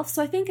herself.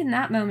 So I think in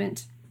that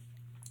moment,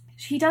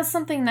 he does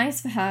something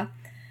nice for her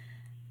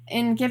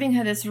in giving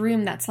her this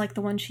room that's like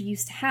the one she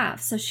used to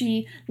have. So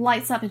she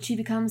lights up and she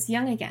becomes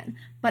young again.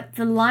 But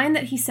the line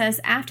that he says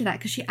after that,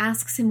 because she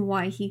asks him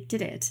why he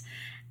did it,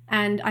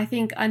 and I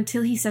think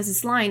until he says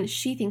this line,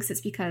 she thinks it's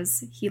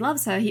because he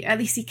loves her. At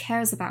least he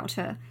cares about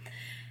her.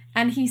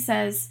 And he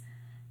says,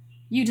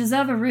 "You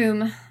deserve a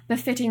room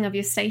befitting of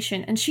your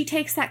station." And she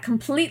takes that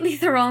completely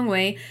the wrong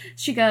way.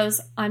 She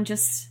goes, "I'm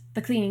just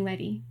the cleaning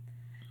lady."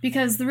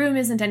 Because the room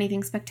isn't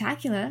anything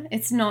spectacular.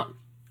 It's not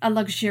a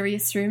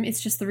luxurious room.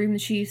 It's just the room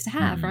that she used to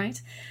have,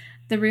 right?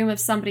 The room of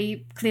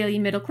somebody clearly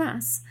middle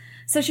class.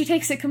 So she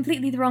takes it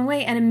completely the wrong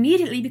way and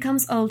immediately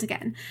becomes old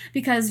again,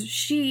 because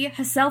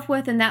her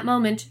self-worth in that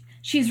moment,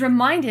 she's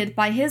reminded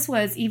by his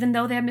words, even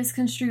though they're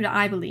misconstrued,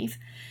 I believe.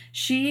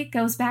 She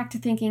goes back to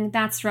thinking,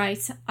 that's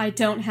right, I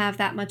don't have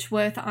that much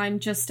worth. I'm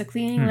just a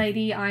cleaning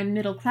lady. I'm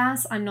middle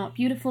class. I'm not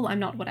beautiful. I'm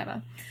not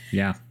whatever.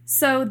 Yeah.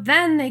 So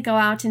then they go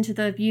out into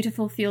the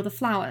beautiful field of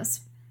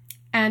flowers.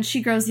 And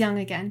she grows young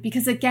again,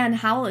 because again,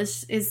 Howl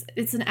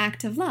it's an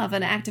act of love,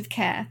 an act of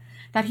care,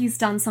 that he's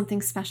done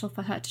something special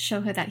for her to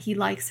show her that he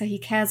likes her, he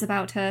cares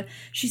about her,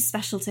 she's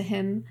special to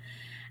him.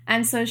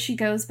 And so she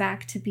goes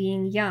back to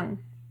being young.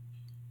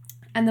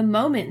 And the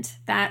moment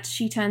that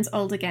she turns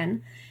old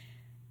again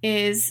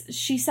is,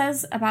 she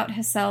says about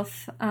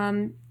herself,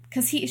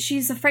 because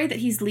she's afraid that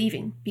he's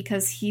leaving,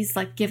 because he's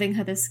like giving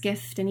her this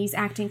gift and he's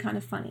acting kind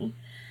of funny.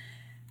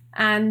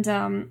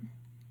 And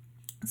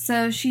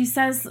so she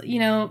says,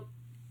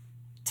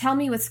 "Tell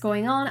me what's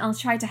going on. I'll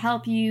try to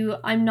help you.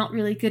 I'm not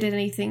really good at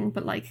anything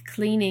but like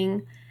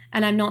cleaning,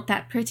 and I'm not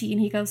that pretty." And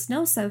he goes,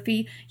 "No,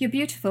 Sophie, you're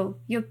beautiful.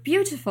 You're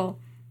beautiful."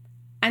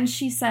 And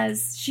she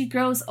says, she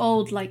grows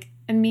old like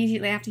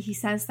immediately after he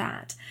says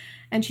that.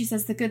 And she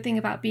says, the good thing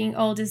about being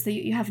old is that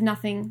you have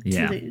nothing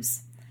to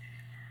lose.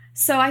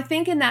 So I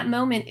think in that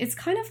moment, it's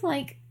kind of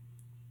like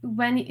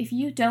if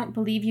you don't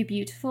believe you're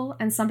beautiful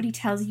and somebody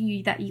tells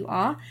you that you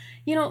are,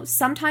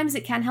 sometimes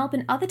it can help,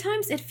 and other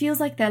times it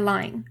feels like they're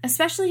lying,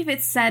 especially if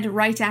it's said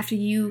right after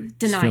you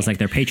deny it. Feels like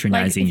they're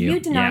patronizing you. If you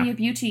deny your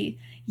beauty,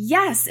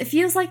 yes, it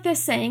feels like they're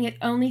saying it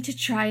only to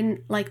try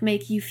and like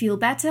make you feel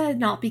better,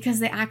 not because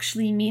they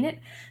actually mean it.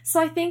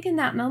 So I think in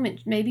that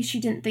moment, maybe she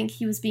didn't think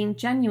he was being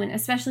genuine,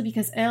 especially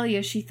because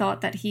earlier she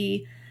thought that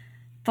he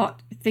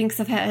thinks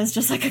of her as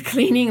just like a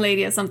cleaning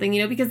lady or something,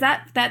 because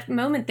that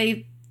moment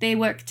they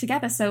work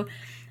together. So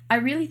I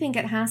really think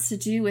it has to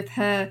do with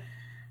her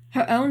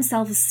own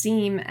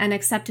self-esteem and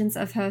acceptance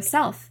of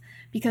herself,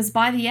 because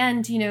by the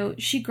end,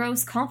 she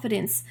grows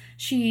confidence.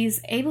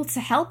 She's able to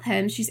help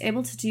him. She's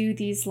able to do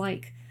these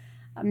like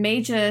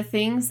major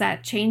things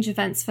that change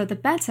events for the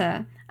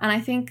better. And I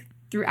think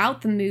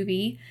throughout the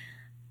movie,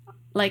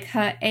 like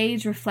her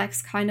age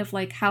reflects kind of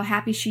like how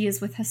happy she is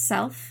with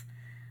herself,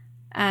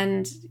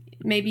 and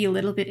maybe a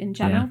little bit in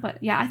general, but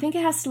I think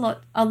it has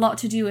a lot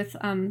to do with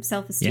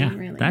self-esteem.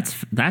 Really,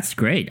 that's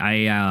great.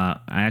 I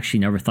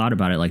actually never thought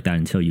about it like that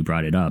until you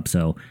brought it up.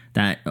 So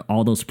that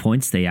all those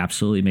points, they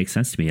absolutely make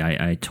sense to me.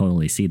 I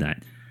totally see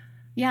that.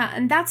 Yeah,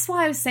 and that's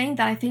why I was saying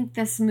that I think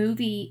this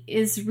movie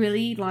is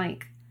really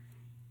like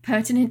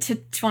pertinent to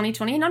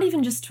 2020, not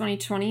even just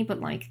 2020, but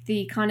like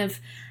the kind of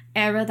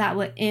era that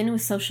we're in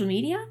with social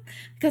media,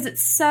 because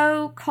it's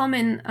so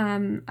common,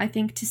 I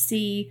think, to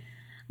see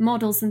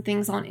models and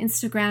things on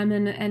Instagram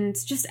and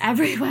just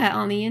everywhere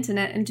on the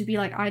internet, and to be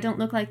like, I don't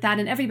look like that,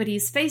 and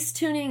everybody's face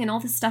tuning and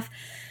all this stuff.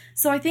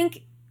 So I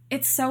think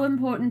it's so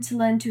important to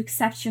learn to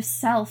accept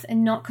yourself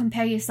and not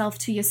compare yourself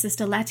to your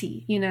sister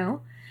Letty,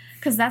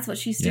 because that's what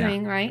she's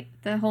doing, right?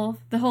 The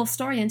whole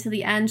story until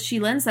the end, she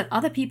learns that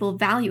other people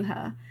value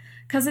her,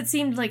 because it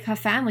seemed like her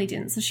family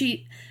didn't. So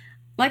she,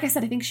 like I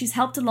said, I think she's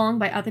helped along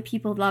by other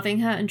people loving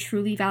her and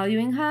truly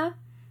valuing her,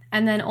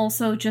 and then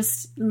also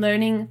just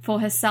learning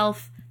for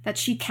herself that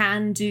she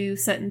can do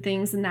certain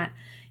things, and that,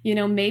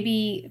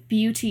 maybe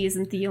beauty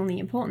isn't the only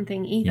important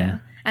thing either. Yeah.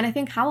 And I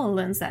think Howl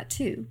learns that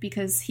too,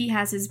 because he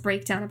has his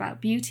breakdown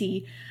about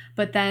beauty,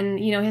 but then,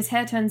 his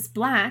hair turns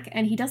black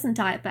and he doesn't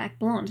dye it back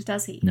blonde,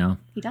 does he? No.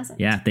 He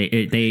doesn't. Yeah,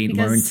 they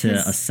learn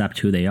to accept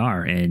who they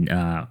are, and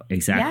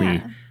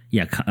exactly.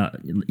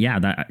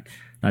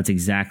 That's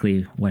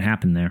exactly what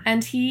happened there.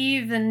 And he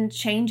even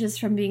changes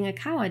from being a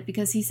coward,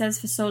 because he says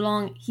for so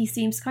long he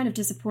seems kind of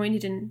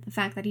disappointed in the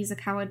fact that he's a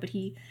coward, but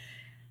he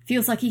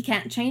feels like he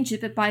can't change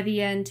it, but by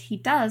the end he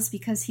does,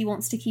 because he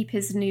wants to keep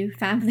his new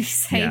family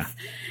safe,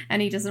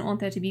 and he doesn't want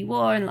there to be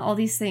war and all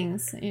these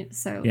things.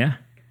 So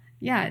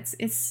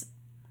it's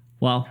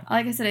well,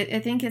 like I said, I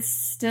think it's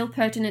still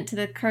pertinent to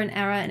the current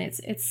era, and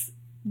it's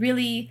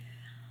really,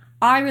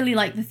 I really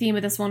like the theme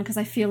of this one, because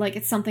I feel like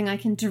it's something I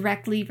can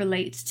directly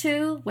relate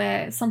to,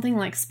 where something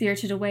like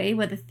Spirited Away,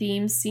 where the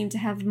themes seem to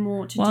have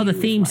more to do with...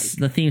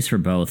 the themes for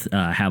both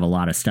have a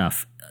lot of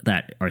stuff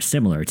that are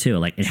similar too.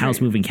 Like in Howl's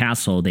Moving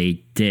Castle,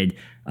 they did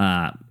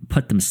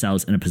put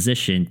themselves in a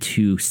position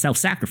to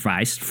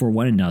self-sacrifice for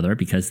one another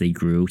because they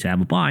grew to have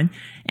a bond.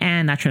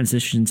 And that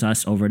transitions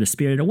us over to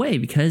Spirited Away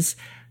because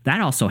that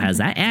also has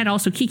that. And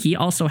also Kiki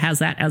also has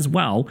that as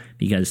well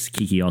because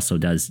Kiki also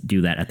does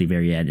do that at the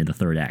very end in the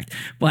third act.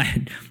 But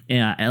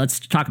let's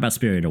talk about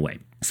Spirited Away.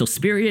 So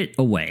Spirited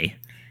Away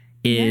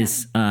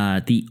is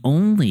the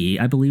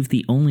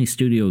only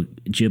Studio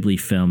Ghibli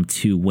film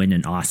to win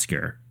an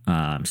Oscar.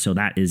 So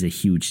that is a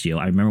huge deal.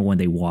 I remember when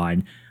they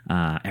won,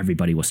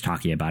 everybody was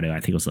talking about it. I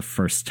think it was the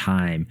first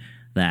time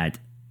that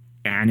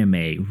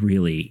anime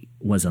really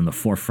was on the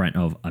forefront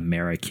of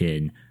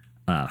American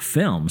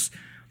films.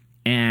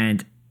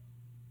 And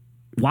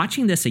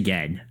watching this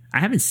again, I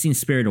haven't seen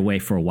Spirited Away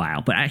for a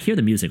while, but I hear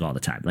the music all the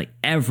time. Like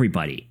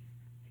everybody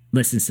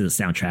listens to the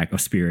soundtrack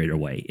of Spirited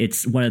Away.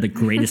 It's one of the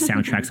greatest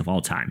soundtracks of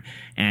all time.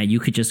 And you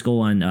could just go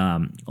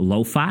on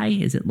Lo-Fi.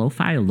 Is it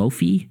Lo-Fi or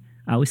Lo-Fi?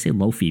 I always say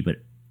Lo-Fi, but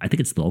I think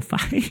it's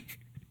Lo-Fi.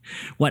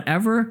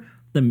 Whatever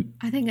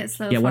I think it's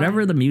Lo-Fi. Yeah,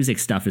 whatever the music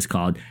stuff is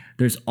called,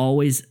 there's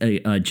always a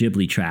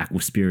Ghibli track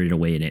with Spirited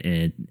Away in it.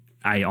 And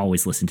I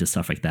always listen to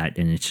stuff like that,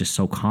 and it's just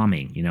so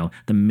calming. You know,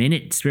 the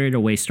minute Spirited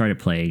Away started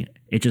playing,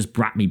 it just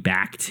brought me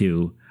back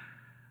to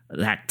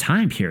that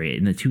time period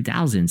in the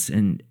 2000s.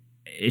 And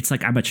it's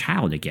like I'm a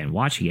child again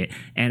watching it,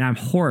 and I'm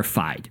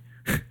horrified.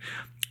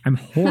 I'm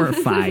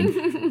horrified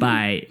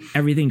by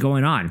everything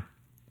going on.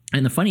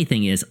 And the funny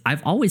thing is,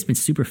 I've always been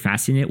super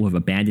fascinated with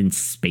abandoned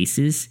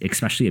spaces,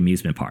 especially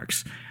amusement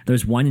parks.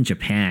 There's one in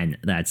Japan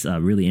that's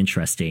really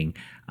interesting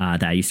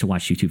that I used to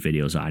watch YouTube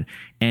videos on.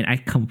 And I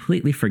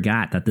completely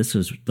forgot that this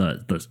was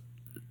the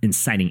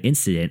inciting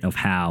incident of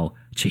how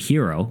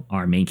Chihiro,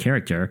 our main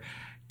character,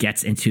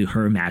 gets into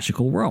her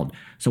magical world.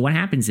 So what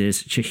happens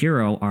is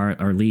Chihiro,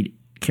 our lead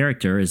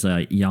character, is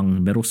a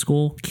young middle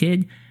school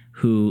kid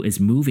who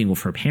is moving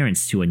with her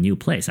parents to a new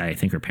place. I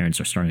think her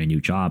parents are starting a new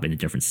job in a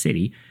different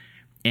city.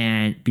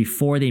 And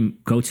before they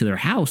go to their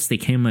house, they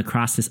came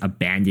across this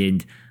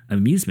abandoned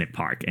amusement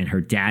park, and her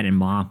dad and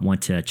mom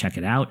want to check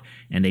it out,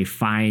 and they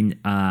find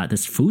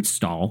this food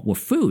stall with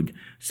food.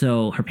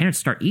 So her parents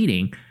start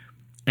eating,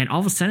 and all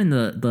of a sudden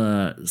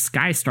the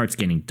sky starts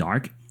getting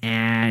dark,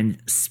 and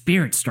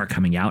spirits start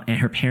coming out, and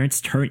her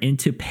parents turn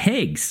into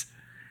pigs.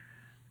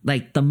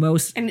 Like the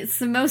most, and it's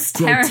the most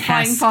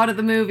terrifying part of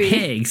the movie.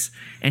 Pigs,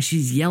 and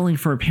she's yelling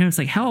for her parents,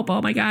 like, "Help!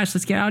 Oh my gosh,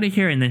 let's get out of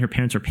here!" And then her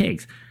parents are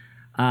pigs.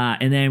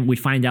 And then we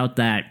find out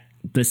that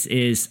this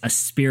is a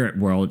spirit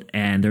world,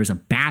 and there's a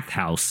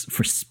bathhouse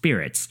for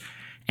spirits,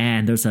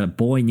 and there's a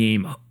boy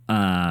named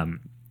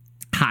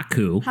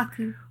Haku,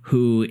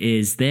 who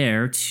is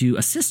there to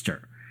assist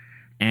her,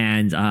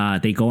 and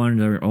they go on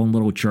their own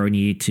little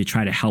journey to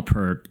try to help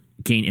her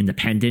gain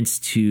independence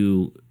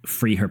to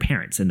free her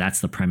parents, and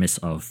that's the premise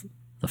of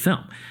the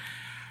film.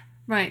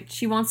 Right.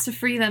 She wants to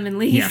free them and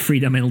leave. Yeah, free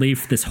them and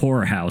leave this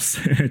horror house.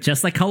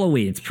 Just like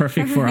Halloween. It's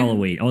perfect for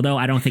Halloween. Although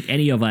I don't think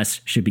any of us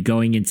should be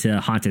going into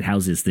haunted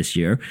houses this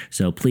year.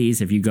 So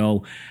please, if you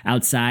go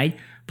outside,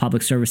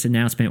 public service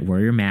announcement, wear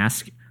your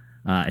mask.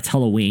 It's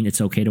Halloween. It's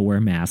okay to wear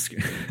a mask.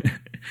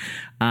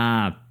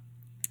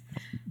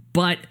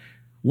 But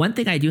one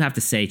thing I do have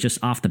to say,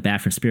 just off the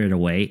bat from Spirited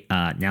Away,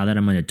 now that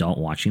I'm an adult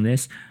watching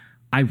this,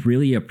 I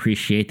really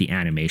appreciate the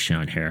animation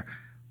on here.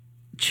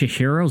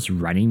 Chihiro's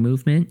running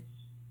movement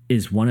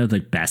is one of the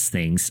best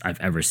things I've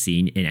ever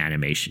seen in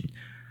animation.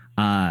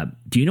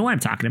 Do you know what I'm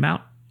talking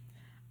about?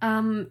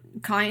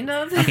 Kind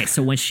of. Okay,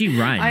 so when she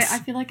runs... I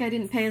feel like I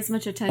didn't pay as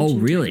much attention. Oh,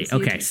 really?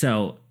 Okay,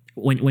 so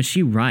when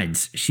she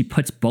runs, she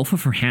puts both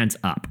of her hands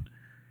up.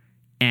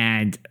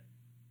 And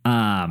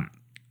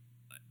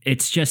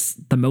it's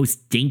just the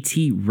most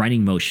dainty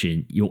running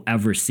motion you'll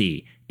ever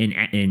see in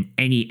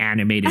any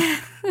animated...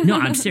 No,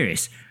 I'm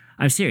serious.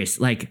 I'm serious.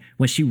 Like,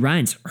 when she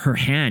runs, her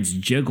hands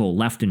jiggle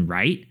left and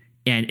right,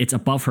 and it's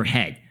above her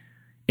head.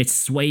 It's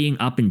swaying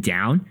up and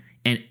down,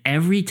 and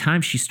every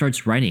time she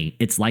starts running,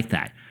 it's like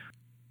that.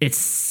 It's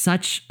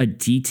such a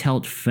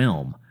detailed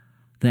film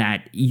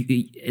that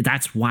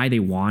that's why they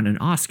won an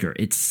Oscar.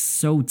 It's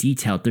so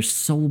detailed. There's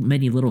so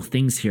many little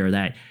things here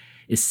that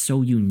is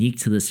so unique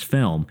to this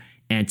film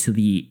and to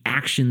the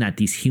action that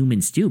these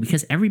humans do,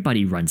 because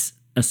everybody runs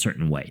a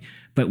certain way.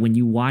 But when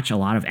you watch a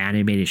lot of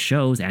animated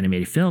shows,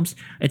 animated films,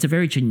 it's a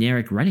very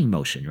generic running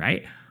motion,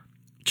 right?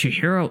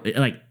 Chihiro,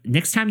 like,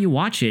 next time you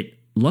watch it,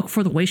 look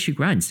for the way she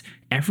runs.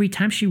 Every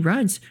time she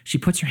runs, she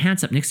puts her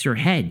hands up next to her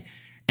head,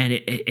 and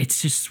it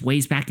just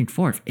sways back and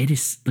forth. It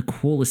is the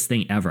coolest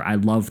thing ever. I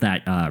love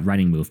that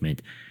running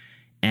movement.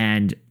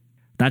 And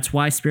that's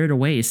why Spirited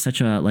Away is such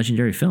a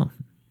legendary film.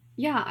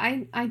 Yeah,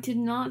 I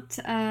didn't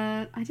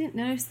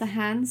notice the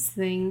hands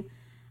thing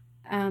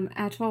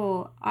at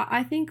all.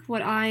 I think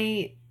what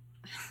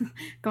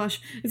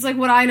it's like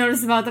what I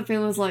noticed about the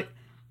film was like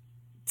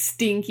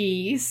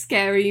stinky,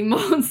 scary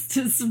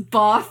monsters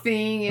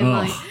barfing, and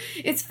like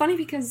it's funny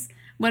because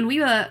when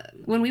we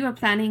were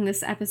planning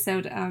this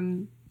episode,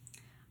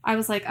 I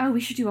was like, oh,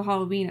 we should do a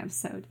Halloween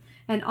episode,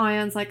 and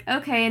Ion's like,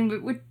 okay,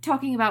 and we're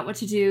talking about what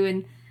to do,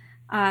 and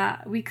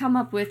we come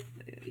up with,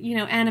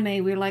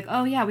 anime. We're like,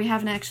 oh yeah, we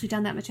haven't actually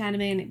done that much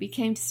anime, and it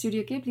became to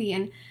Studio Ghibli,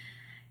 and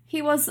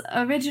he was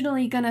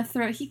originally gonna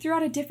he threw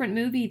out a different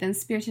movie than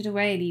Spirited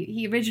Away, and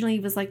he originally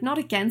was like not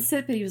against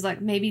it, but he was like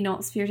maybe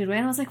not Spirited Away,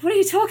 and I was like, what are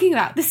you talking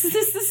about? This is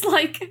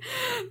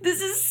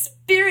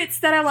spirits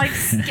that are like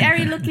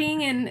scary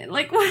looking, and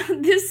like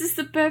this is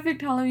the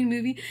perfect Halloween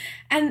movie.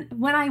 And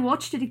when I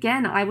watched it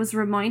again, I was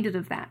reminded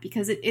of that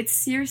because it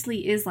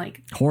seriously is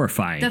like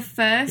horrifying. The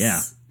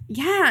first,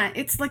 yeah,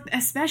 it's like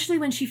especially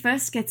when she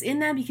first gets in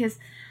there because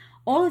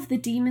all of the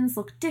demons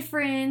look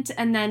different,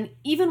 and then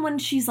even when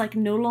she's like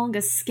no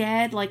longer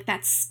scared, like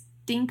that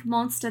stink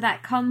monster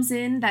that comes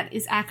in that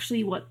is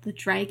actually what the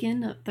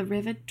dragon, the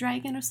river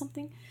dragon or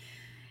something.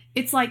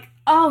 It's like,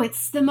 oh,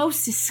 it's the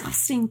most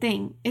disgusting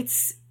thing.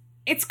 It's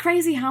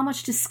crazy how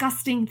much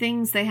disgusting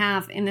things they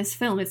have in this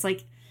film. It's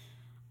like,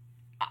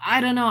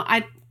 I don't know,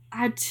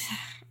 I'm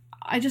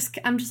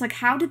just like,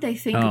 how did they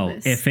think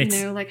of this? If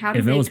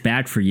it was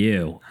bad for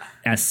you,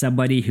 as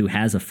somebody who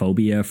has a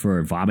phobia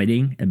for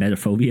vomiting,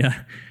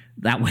 emetophobia,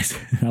 that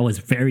was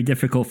very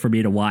difficult for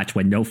me to watch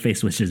when No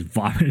Face was just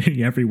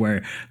vomiting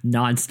everywhere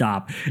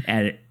nonstop,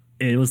 and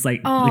it was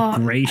like the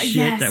gray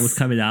shit that was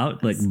coming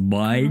out, like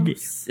mud.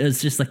 Gross. It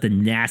was just like the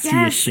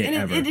nastiest shit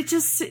ever.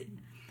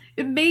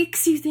 It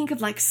makes you think of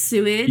like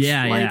sewage.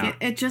 Yeah,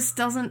 It just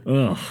doesn't.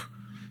 Ugh.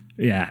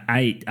 Yeah,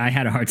 I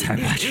had a hard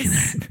time watching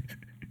that.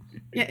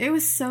 Yeah, it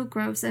was so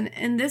gross. And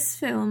in this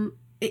film,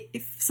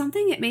 if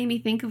something it made me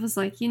think of was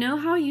like, you know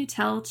how you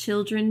tell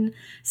children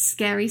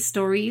scary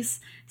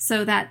stories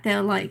so that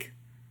they'll like,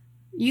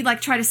 you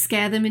like try to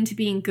scare them into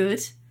being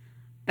good?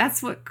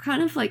 That's what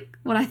kind of like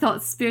what I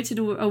thought Spirited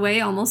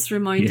Away almost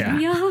reminded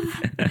me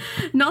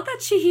of. Not that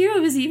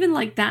Chihiro was even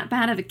like that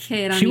bad of a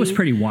kid. She was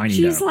pretty whiny,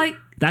 she's though. Like,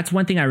 that's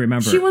one thing I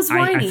remember. She was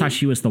whiny. I thought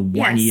she was the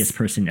whiniest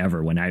person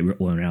ever when I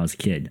was a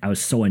kid. I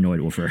was so annoyed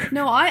with her.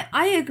 No,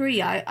 I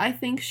agree. I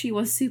think she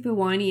was super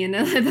whiny, and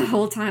the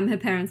whole time her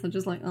parents are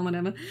just like, oh,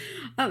 whatever.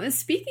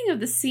 Speaking of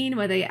the scene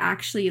where they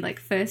actually like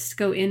first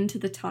go into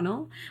the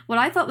tunnel, what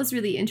I thought was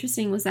really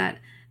interesting was that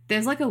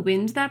there's like a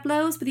wind that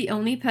blows, but the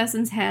only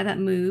person's hair that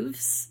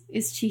moves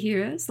is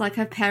Chihiro's. Like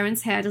her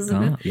parents' hair doesn't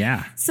move.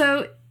 Yeah.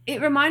 So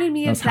it reminded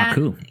me of that.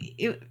 Haku.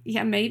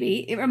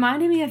 Maybe. It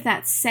reminded me of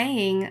that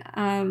saying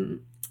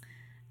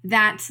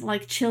that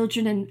like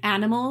children and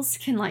animals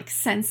can like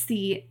sense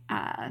the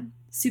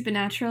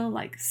supernatural,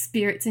 like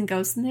spirits and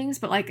ghosts and things,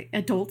 but like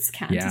adults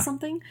can't or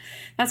something.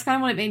 That's kind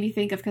of what it made me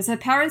think of, because her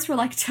parents were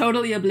like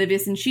totally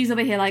oblivious, and she's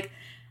over here like,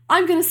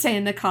 I'm going to stay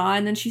in the car,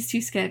 and then she's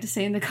too scared to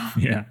stay in the car.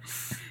 Yeah.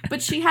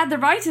 But she had the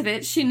right of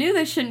it. She knew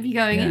they shouldn't be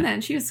going in there,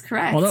 and she was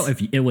correct. Although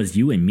if it was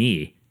you and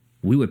me,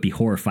 we would be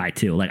horrified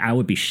too. Like I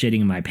would be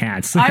shitting in my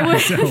pants. I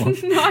would.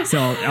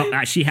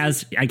 She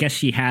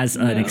has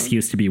an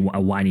excuse to be a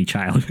whiny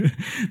child.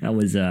 That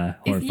was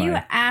horrifying. If you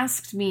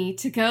asked me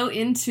to go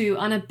into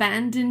an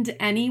abandoned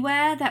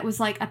anywhere that was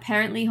like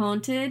apparently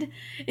haunted,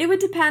 it would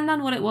depend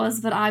on what it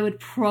was, but I would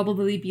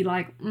probably be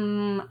like,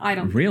 I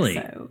don't really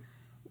think so.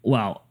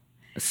 Well.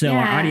 So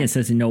our audience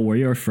doesn't know where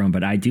you're from,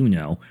 but I do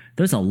know.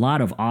 There's a lot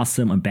of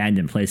awesome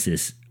abandoned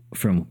places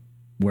from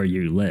where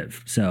you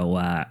live. So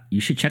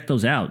you should check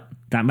those out.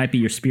 That might be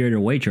your Spirited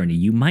Away journey.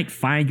 You might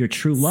find your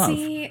true love.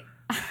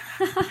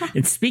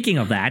 And speaking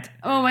of that...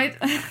 Oh, my...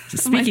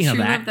 Speaking of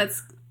that...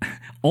 That's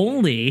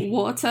only...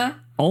 Water.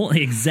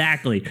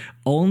 Exactly.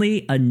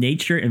 Only a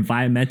nature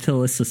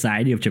environmentalist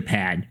society of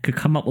Japan could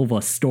come up with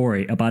a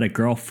story about a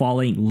girl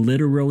falling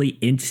literally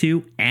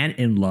into and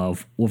in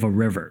love with a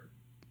river.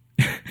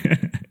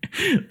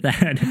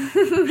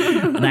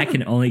 that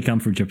can only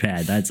come from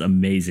Japan. That's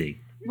amazing.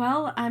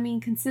 Well, I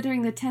mean,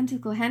 considering the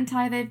tentacle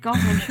hentai they've got,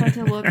 I'm sure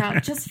it'll work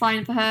out just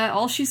fine for her.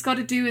 All she's got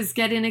to do is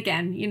get in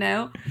again, you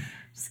know?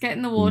 Just get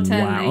in the water.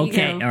 Wow. And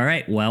there you go. All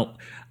right. Well,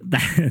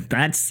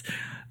 that's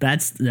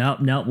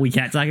no, we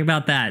can't talk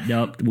about that.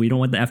 Nope, we don't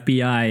want the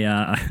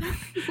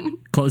FBI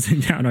closing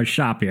down our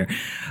shop here.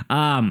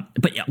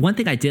 But one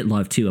thing I did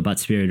love too about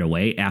Spirited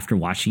Away after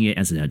watching it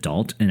as an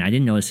adult, and I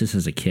didn't notice this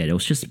as a kid, it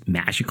was just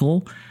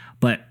magical.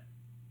 But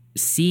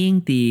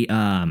seeing the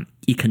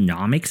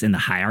economics and the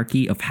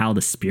hierarchy of how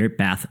the spirit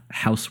bath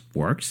house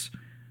works,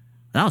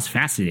 that was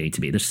fascinating to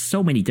me. There's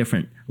so many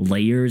different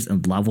layers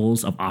and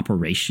levels of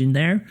operation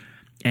there,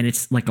 and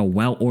it's like a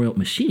well-oiled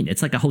machine.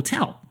 It's like a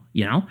hotel.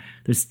 You know,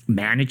 there's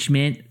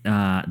management,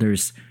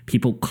 there's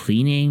people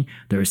cleaning,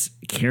 there's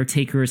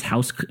caretakers,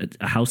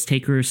 house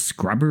takers,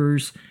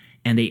 scrubbers,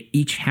 and they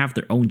each have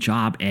their own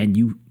job. And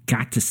you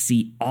got to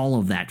see all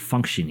of that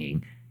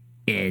functioning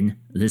in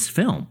this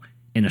film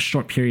in a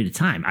short period of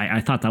time. I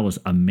thought that was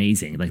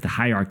amazing. Like the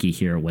hierarchy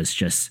here was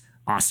just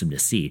awesome to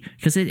see,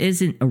 because it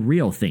isn't a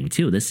real thing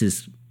too. This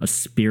is a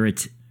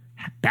spirit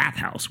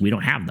bathhouse. We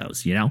don't have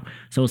those, you know?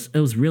 So it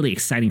was really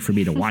exciting for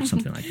me to watch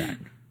something like that.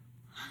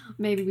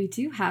 Maybe we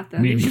do have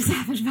them. We just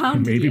haven't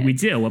found it Maybe yet. we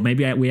do. Well,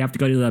 maybe we have to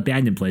go to the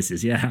abandoned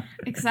places. Yeah.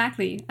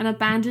 Exactly. An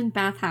abandoned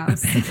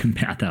bathhouse. Abandoned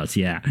bathhouse.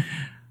 Yeah.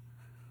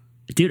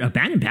 Dude,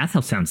 abandoned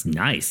bathhouse sounds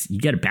nice.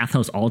 You get a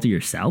bathhouse all to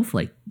yourself?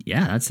 Like,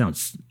 yeah, that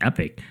sounds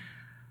epic.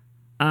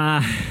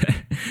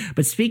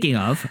 But speaking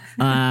of,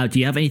 do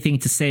you have anything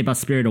to say about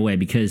Spirited Away?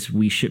 Because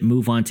we should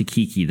move on to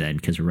Kiki then,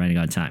 because we're running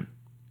out of time.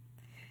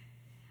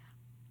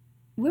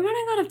 We're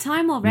running out of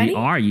time already? We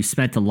are. You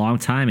spent a long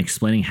time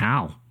explaining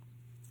how.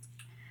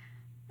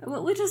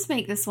 We'll just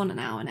make this one an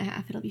hour and a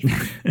half. It'll be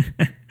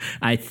fine.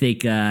 I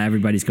think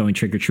everybody's going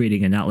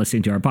trick-or-treating and not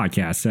listening to our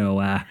podcast,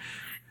 so...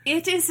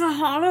 It is a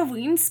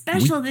Halloween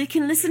special. They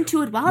can listen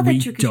to it while they're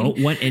trick-or-treating. We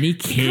don't want any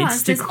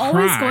kids to cry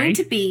always going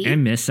to be,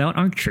 and miss out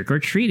on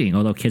trick-or-treating,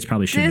 although kids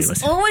probably shouldn't be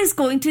listening. There's always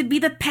going to be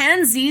the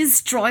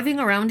pansies driving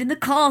around in the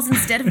cars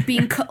instead of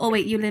being... oh,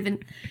 wait,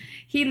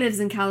 he lives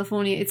in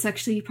California. It's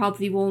actually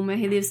probably warmer.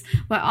 He lives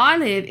where I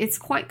live. It's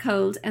quite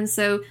cold. And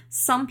so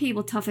some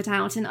people tough it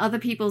out and other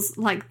people's,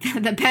 like,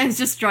 the parents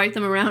just drive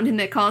them around in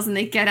their cars and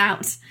they get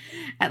out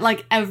at,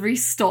 like, every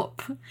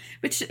stop.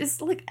 Which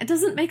is, like, it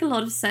doesn't make a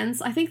lot of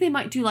sense. I think they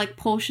might do, like,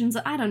 portions.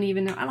 I don't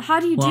even know. How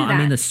do you do that? Well, I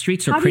mean, the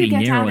streets are pretty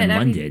narrow in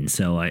London,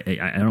 so I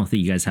don't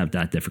think you guys have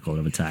that difficult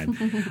of a time.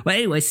 Well,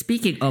 anyway,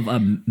 speaking of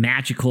a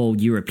magical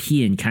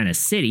European kind of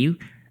city...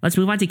 Let's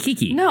move on to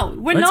Kiki. No,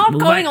 we're not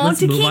going on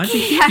to Kiki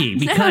yet.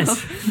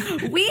 Because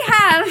we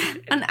have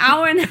an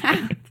hour and a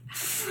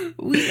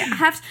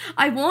half.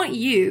 I want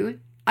you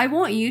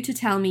to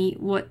tell me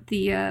what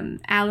the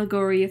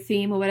allegory or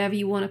theme or whatever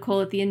you want to call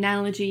it, the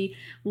analogy,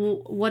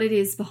 what it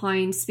is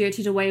behind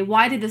Spirited Away.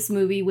 Why did this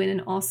movie win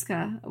an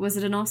Oscar? Was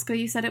it an Oscar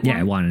you said it won?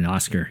 Yeah, it won an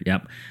Oscar.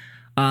 Yep.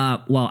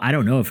 Well, I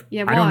don't know if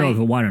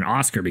it won an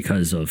Oscar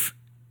because of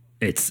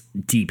its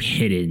deep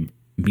hidden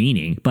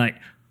meaning, but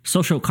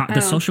so every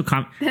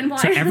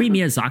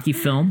Miyazaki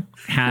film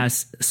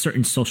has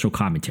certain social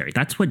commentary.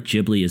 That's what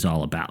Ghibli is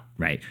all about,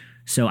 right?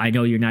 So I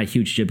know you're not a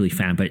huge Ghibli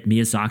fan, but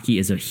Miyazaki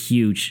is a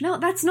huge... No,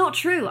 that's not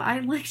true. I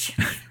like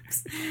Ghibli.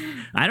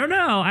 I don't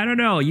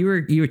know. You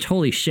were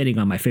totally shitting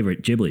on my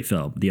favorite Ghibli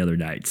film the other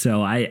night.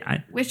 So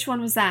I Which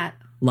one was that?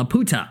 La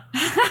Puta.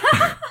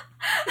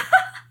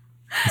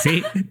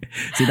 See,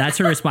 that's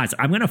her response.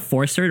 I'm going to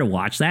force her to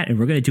watch that, and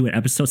we're going to do an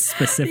episode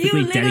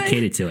specifically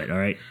dedicated to it, all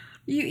right?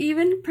 You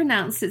even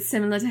pronounced it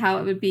similar to how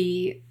it would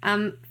be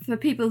for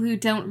people who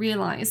don't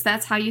realize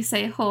that's how you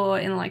say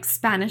whore in like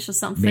Spanish or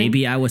something.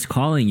 Maybe I was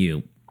calling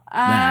you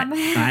that.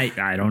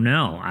 I don't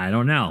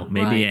know.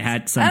 Maybe right. It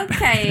had some...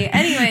 Okay,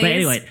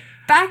 anyway,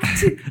 back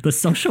to... The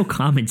social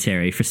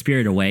commentary for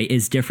Spirited Away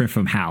is different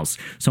from Howl's.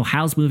 So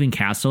Howl's Moving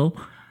Castle,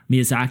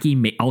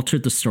 Miyazaki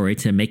altered the story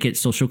to make it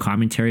social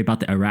commentary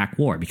about the Iraq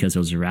War because it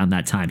was around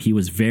that time. He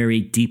was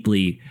very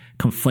deeply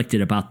conflicted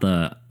about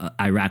the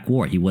Iraq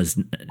War.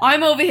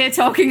 I'm over here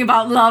talking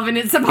about love and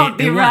it's about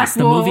the Iraq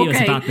War. The movie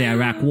was about the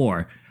Iraq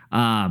War.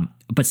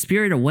 But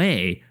Spirited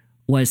Away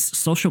was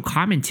social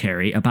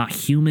commentary about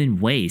human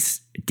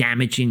waste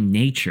damaging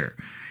nature.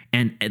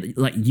 And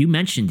like you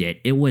mentioned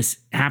it was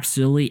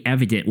absolutely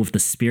evident with the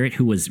spirit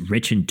who was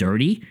rich and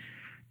dirty.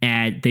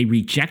 And they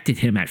rejected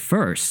him at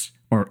first,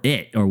 or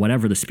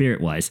whatever the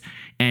spirit was.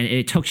 And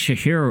it took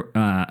Chihiro.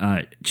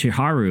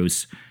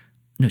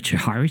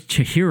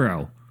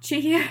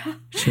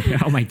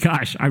 Oh my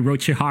gosh, I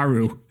wrote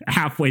Chiharu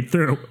halfway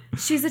through.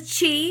 She's a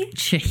Chihiro.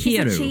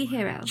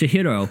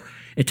 Chihiro.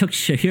 It took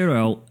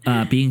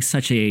Chihiro being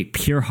such a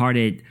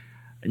pure-hearted,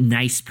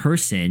 nice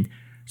person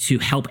to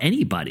help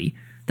anybody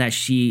that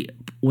she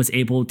was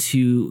able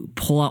to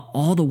pull out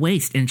all the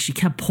waste. And she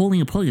kept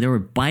pulling and pulling. There were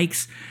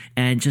bikes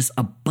and just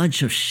a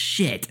bunch of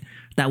shit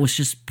that was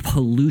just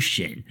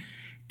pollution.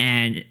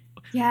 And...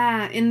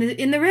 yeah, in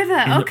the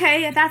river.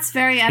 Okay, that's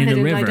very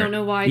evident. I don't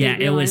know why I didn't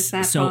realize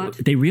that part.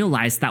 They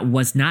realized that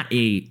was not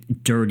a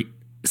dirt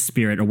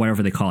spirit or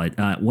whatever they call it.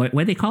 What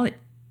do they call it,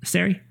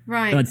 Sari?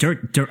 Right.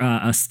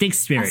 A stink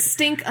spirit. A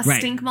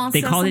stink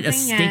monster. They called it a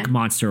stink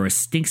monster or a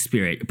stink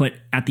spirit. But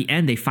at the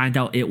end, they find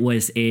out it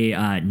was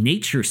a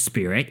nature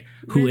spirit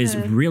who is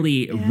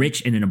really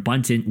rich and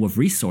abundant with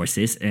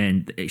resources,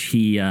 and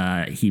he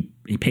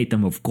paid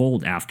them with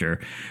gold after.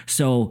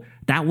 So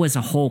that was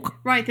a whole...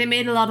 Right, they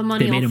made a lot of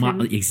money off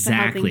him.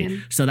 Exactly.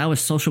 Him. So that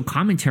was social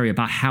commentary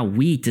about how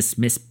we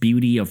dismiss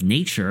beauty of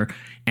nature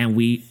and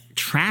we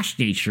trash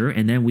nature,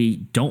 and then we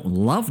don't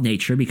love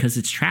nature because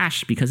it's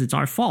trash, because it's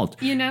our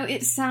fault. You know,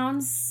 it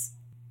sounds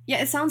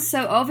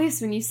so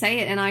obvious when you say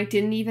it, and I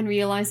didn't even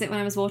realize it when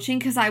I was watching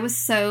because I was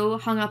so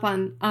hung up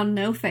on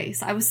No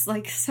Face. I was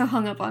like so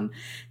hung up on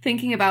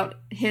thinking about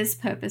his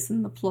purpose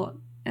in the plot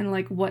and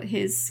like what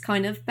his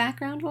kind of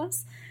background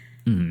was.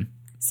 Mm-hmm.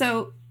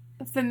 So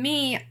for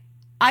me,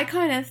 I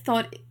kind of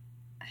thought,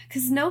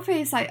 because No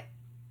Face I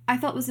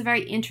thought was a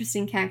very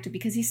interesting character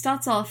because he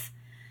starts off,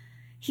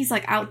 he's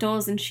like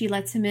outdoors and she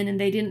lets him in, and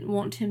they didn't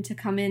want him to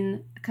come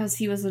in because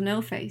he was a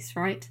No Face,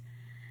 right?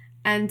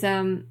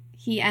 And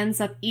he ends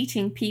up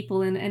eating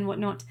people and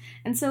whatnot.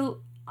 And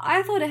so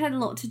I thought it had a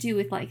lot to do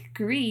with like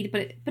greed,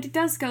 but it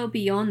does go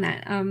beyond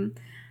that.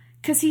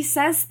 Because he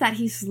says that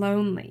he's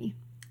lonely.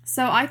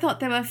 So I thought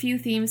there were a few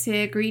themes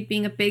here, greed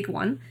being a big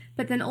one,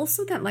 but then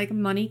also that like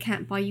money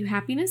can't buy you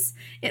happiness.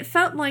 It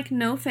felt like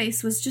No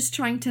Face was just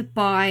trying to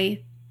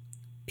buy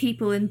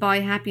people and buy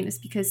happiness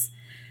because,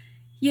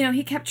 you know,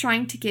 he kept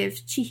trying to give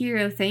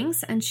Chihiro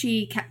things and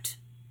she kept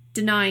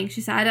denying. She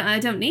said, I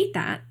don't need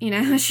that. You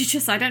know,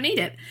 I don't need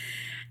it.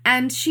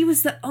 And she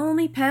was the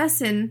only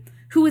person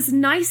who was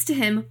nice to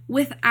him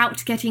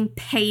without getting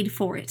paid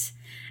for it.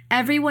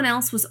 everyone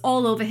else was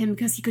all over him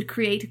because he could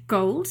create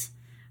gold,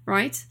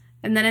 right?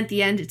 And then at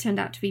the end, it turned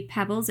out to be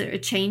pebbles, or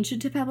it changed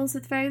into pebbles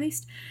at the very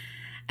least.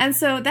 And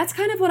so that's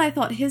kind of what I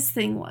thought his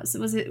thing was.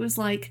 It was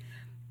like,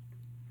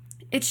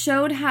 it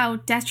showed how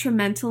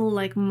detrimental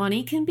like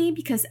money can be,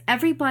 because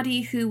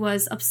everybody who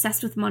was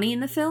obsessed with money in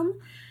the film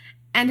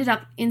ended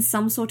up in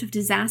some sort of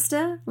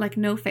disaster. Like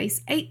No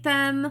Face ate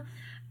them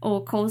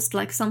or caused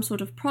like some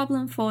sort of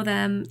problem for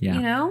them, you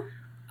know?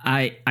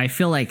 I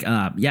feel like,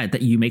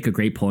 that you make a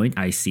great point.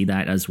 I see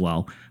that as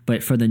well.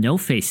 But for the No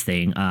Face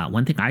thing,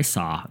 one thing I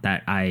saw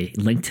that I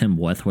linked him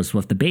with was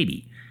the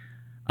baby.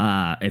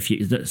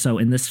 So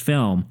in this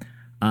film,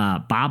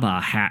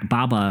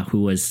 Baba,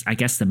 who was, I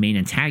guess, the main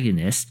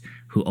antagonist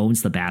who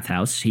owns the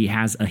bathhouse, he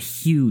has a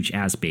huge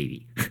ass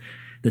baby.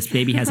 This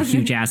baby has a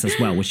huge ass as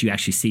well, which you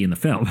actually see in the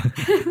film.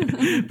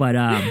 But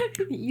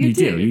you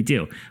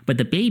do. But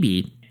the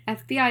baby,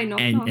 FBI knock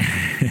and knock.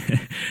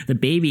 the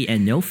baby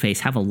and No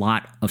Face have a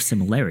lot of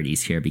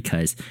similarities here,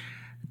 because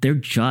they're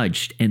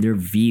judged and they're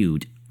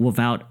viewed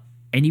without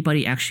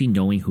anybody actually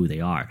knowing who they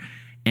are.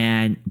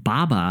 And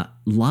Baba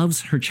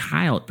loves her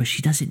child, but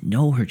she doesn't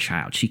know her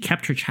child. She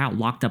kept her child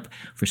locked up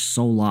for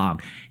so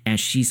long, and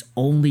she's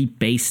only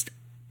basing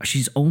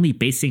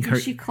her.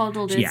 She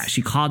coddled it. Yeah,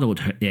 she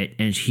coddled it,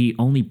 and she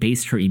only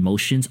based her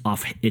emotions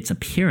off its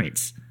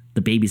appearance,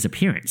 the baby's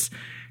appearance,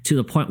 to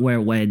the point where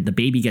when the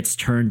baby gets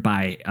turned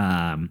by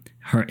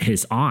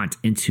his aunt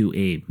into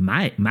a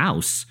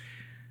mouse,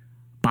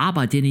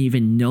 Baba didn't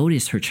even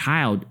notice her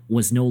child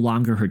was no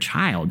longer her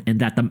child,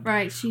 and that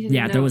she didn't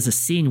know. There was a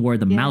scene where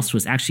the mouse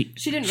was actually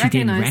she didn't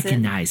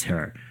recognize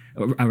him,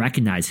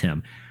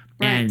 right.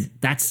 And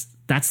that's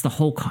the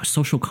whole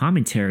social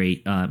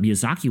commentary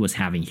Miyazaki was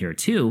having here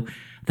too,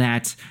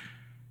 that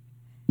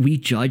we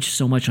judge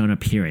so much on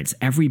appearance.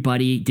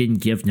 Everybody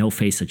didn't give No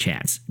Face a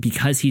chance.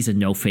 Because he's a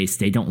No Face,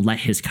 they don't let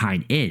his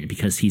kind in,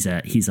 because he's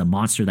a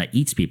monster that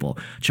eats people.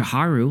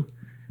 Chiharu,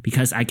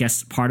 because I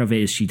guess part of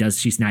it is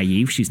she's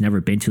naive. She's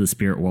never been to the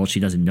spirit world. She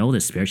doesn't know the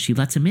spirit. She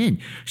lets him in.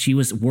 She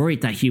was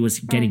worried that he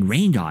was getting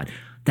rained on.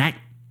 That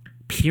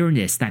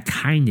pureness, that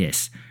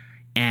kindness,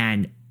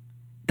 and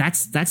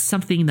that's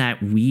something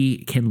that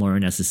we can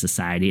learn as a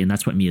society, and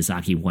that's what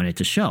Miyazaki wanted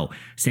to show.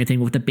 Same thing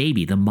with the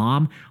baby. The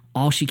mom,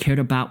 all she cared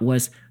about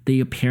was the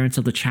appearance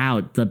of the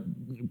child, the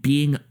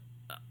being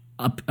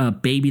a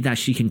baby that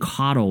she can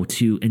coddle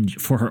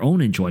for her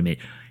own enjoyment,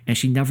 and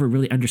she never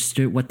really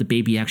understood what the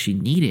baby actually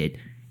needed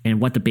and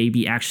what the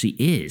baby actually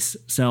is.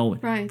 So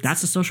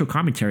that's the social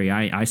commentary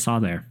I saw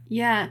there.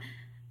 Yeah.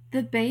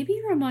 The baby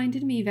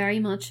reminded me very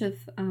much of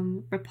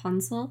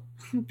Rapunzel,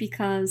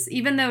 because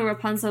even though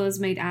Rapunzel was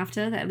made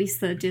after, at least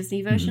the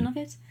Disney version of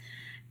it,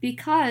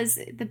 because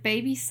the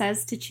baby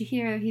says to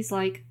Chihiro, he's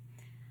like,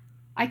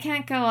 I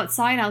can't go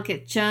outside, I'll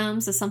get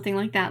germs or something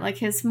like that. Like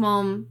his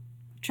mom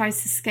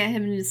tries to scare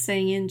him into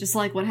staying in, just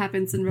like what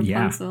happens in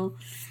Rapunzel.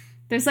 Yeah.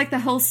 There's like the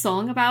whole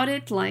song about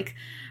it, like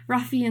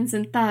ruffians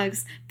and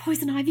thugs,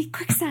 poison ivy,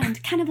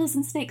 quicksand, cannibals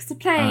and snakes to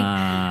play.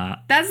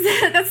 That's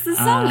the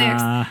song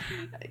lyrics.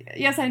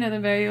 Yes, I know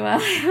them very well.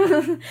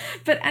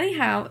 But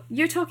anyhow,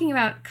 you're talking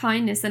about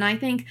kindness, and I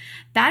think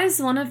that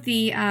is one of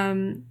the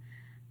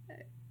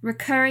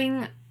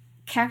recurring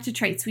character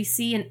traits we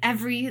see in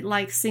every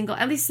single,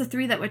 at least the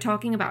three that we're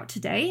talking about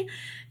today,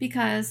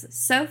 because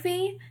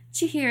Sophie,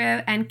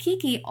 Chihiro, and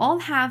Kiki all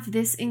have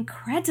this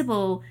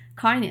incredible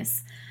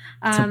kindness.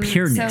 It's a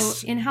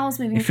pureness. So in Howl's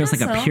Moving Castle, it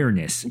feels like a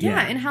pureness.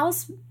 Yeah, in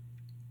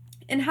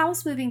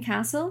Howl's Moving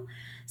Castle,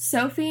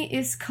 Sophie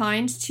is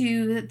kind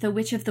to the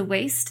Witch of the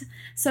Waste.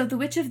 So the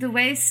Witch of the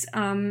Waste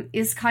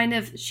is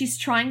she's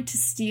trying to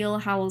steal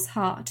Howl's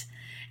heart,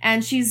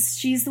 and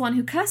she's the one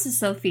who curses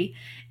Sophie.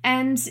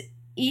 And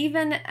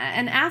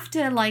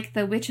after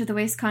the Witch of the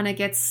Waste kind of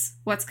gets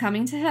what's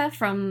coming to her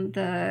from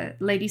the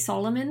Lady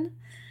Solomon,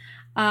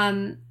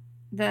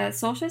 the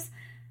sorceress,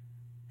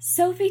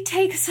 Sophie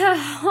takes her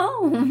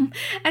home,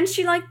 and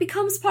she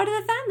becomes part of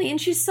the family, and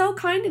she's so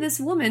kind to this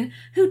woman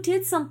who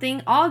did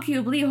something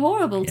arguably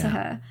horrible to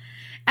her.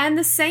 And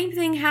the same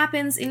thing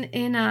happens in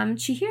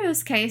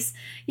Chihiro's case.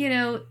 You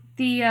know,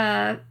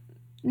 the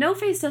No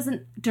Face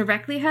doesn't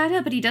directly hurt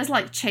her, but he does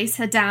chase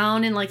her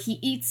down, and he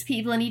eats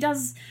people, and he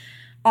does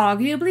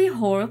arguably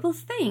horrible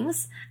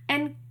things,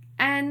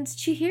 and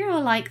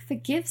Chihiro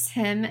forgives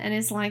him and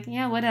is like,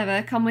 yeah,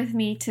 whatever, come with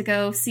me to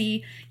go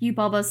see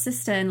Yubaba's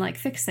sister and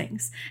fix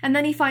things. And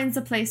then he finds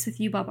a place with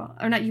Yubaba,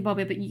 or not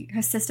Yubaba, but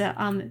her sister.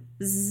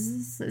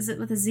 Is it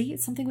with a Z?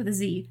 It's something with a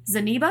Z.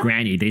 Zeniba?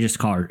 Granny. They just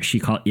call her.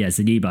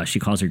 Zeniba. She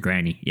calls her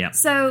Granny. Yeah.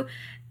 So,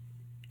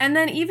 and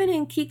then even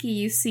in Kiki,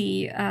 you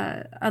see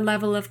a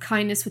level of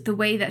kindness with the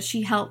way that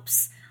she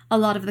helps a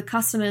lot of the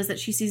customers that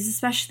she sees,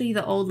 especially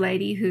the old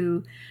lady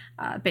who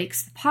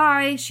bakes the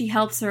pie. She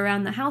helps her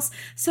around the house.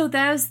 So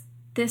there's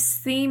this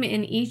theme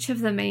in each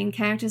of the main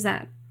characters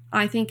that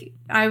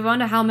I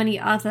wonder how many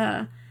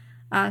other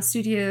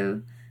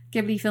Studio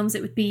Ghibli films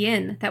it would be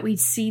in that we'd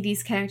see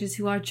these characters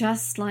who are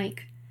just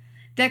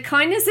their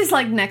kindness is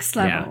next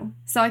level. Yeah.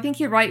 So I think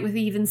you're right with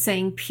even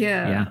saying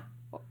pure,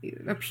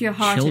 or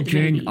pure-hearted.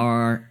 Children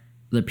are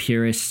the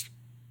purest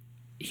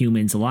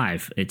humans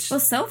alive. It's Well,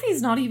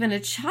 Sophie's not even a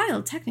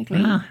child,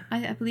 technically.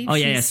 I believe oh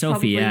she's yeah,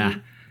 Sophie,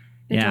 probably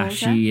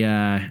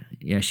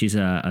yeah, she's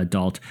a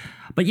adult.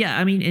 But yeah,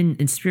 I mean,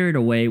 in Spirit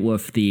Away,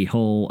 with the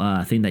whole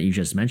thing that you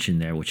just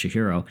mentioned there with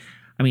Chihiro,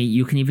 I mean,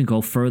 you can even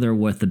go further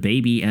with the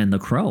baby and the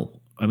crow.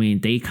 I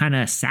mean, they kind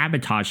of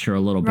sabotaged her a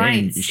little bit,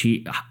 and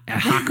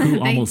Haku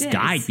almost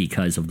died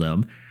because of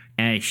them,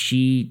 and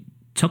she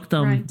took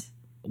them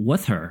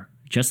with her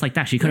just like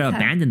that. She could have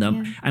abandoned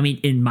them. Yeah. I mean,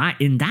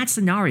 in that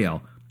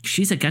scenario,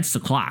 she's against the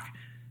clock.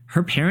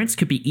 Her parents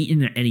could be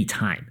eaten at any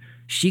time.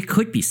 She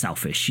could be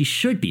selfish. She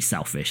should be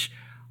selfish.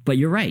 But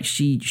you're right.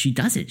 She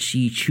doesn't.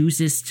 She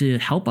chooses to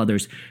help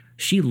others.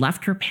 She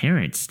left her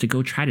parents to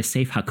go try to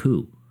save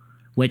Haku,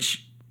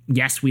 which,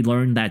 yes, we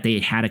learned that they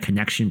had a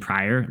connection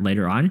prior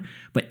later on.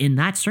 But in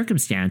that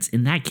circumstance,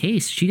 in that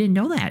case, she didn't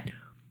know that.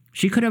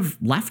 She could have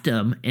left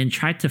him and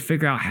tried to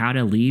figure out how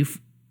to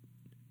leave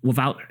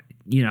without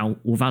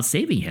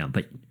saving him.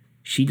 But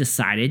she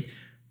decided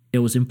it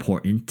was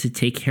important to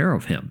take care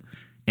of him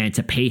and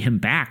to pay him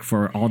back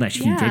for all that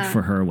she did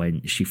for her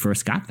when she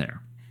first got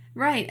there.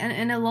 Right,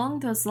 and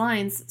along those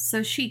lines,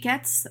 so she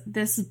gets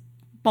this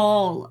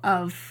ball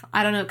of,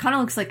 I don't know, it kind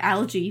of looks like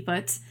algae,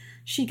 but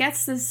she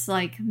gets this,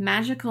 like,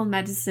 magical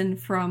medicine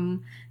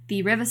from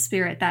the river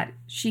spirit that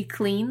she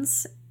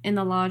cleans in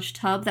the large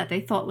tub that they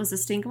thought was a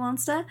stink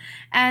monster,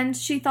 and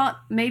she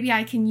thought, maybe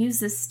I can use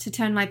this to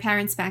turn my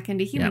parents back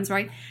into humans,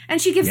 right?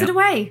 And she gives it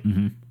away.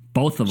 Mm-hmm.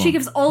 Both of them. She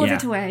gives all of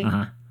it away.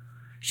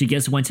 She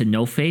gives one to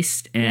No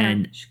Face,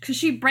 and because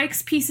she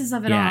breaks pieces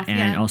of it off.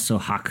 And also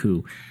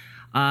Haku.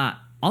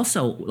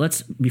 Also,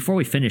 before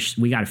we finish,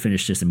 we got to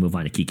finish this and move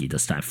on to Kiki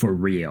this time, for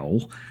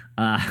real.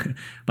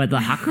 But the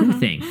Haku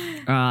thing,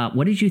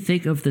 what did you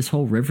think of this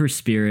whole river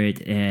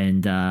spirit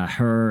and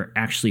her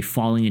actually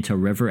falling into a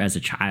river as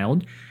a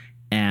child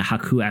and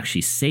Haku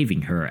actually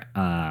saving her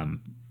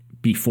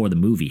before the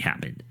movie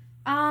happened?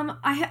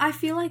 I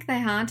feel like they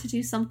had to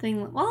do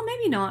something, well,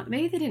 maybe not.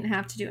 Maybe they didn't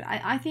have to do it.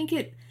 I think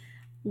it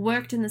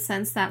worked in the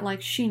sense that,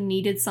 like, she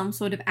needed some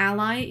sort of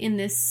ally in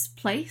this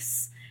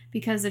place.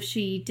 Because if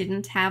she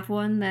didn't have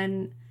one,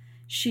 then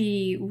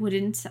she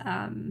wouldn't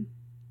be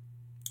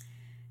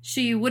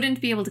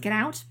able to get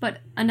out. But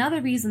another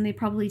reason they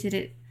probably did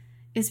it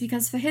is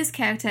because for his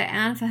character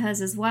and for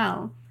hers as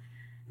well,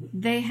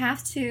 they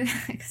have to...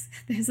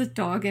 There's a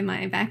dog in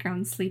my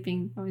background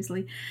sleeping,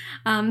 obviously.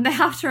 They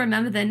have to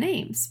remember their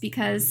names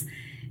because...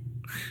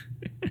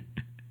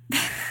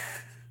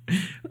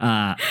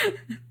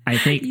 I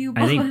think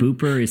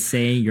Booper is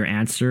saying your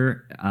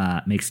answer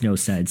makes no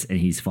sense and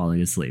he's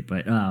falling asleep.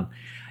 But no,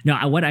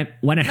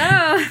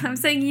 I'm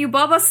saying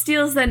Yubaba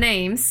steals their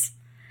names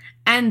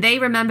and they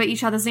remember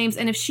each other's names.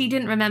 And if she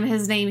didn't remember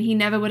his name, he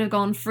never would have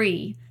gone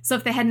free. So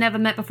if they had never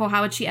met before,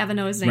 how would she ever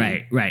know his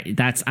name? Right.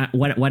 That's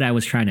what I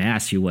was trying to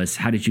ask you was,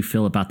 how did you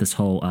feel about this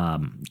whole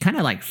kind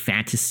of like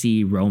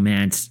fantasy,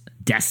 romance,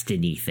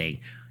 destiny thing?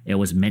 It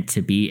was meant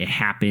to be. It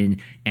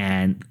happened.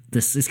 And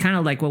this is kind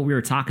of like what we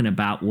were talking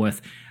about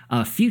with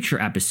a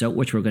future episode,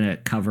 which we're going to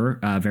cover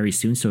very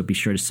soon. So be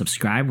sure to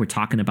subscribe. We're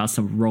talking about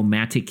some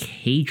romantic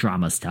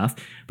K-drama stuff.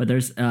 But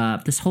there's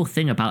this whole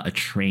thing about a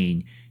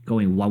train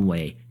going one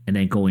way and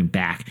then going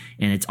back.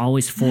 And it's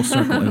always full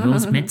circle. If it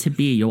was meant to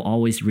be, you'll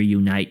always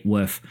reunite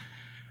with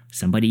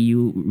somebody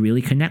you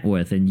really connect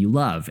with and you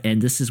love. And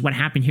this is what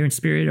happened here in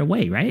Spirited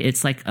Away, right?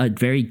 It's like a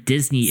very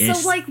Disney-ish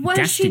So, like, what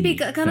is she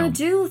gonna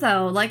do,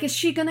 though? Like, is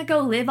she gonna go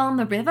live on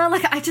the river?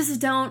 Like, I just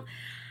don't...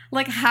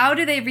 Like, how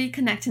do they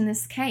reconnect in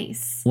this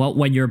case? Well,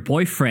 when your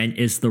boyfriend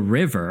is the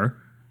river...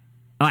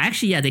 Oh,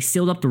 actually, yeah, they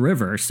sealed up the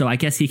river, so I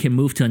guess he can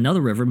move to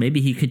another river. Maybe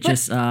he could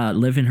just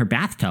live in her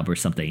bathtub or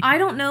something. I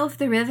don't know if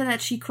the river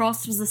that she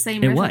crossed was the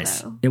same river,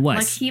 though. It was.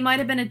 Like, he might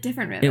have been a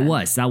different river. It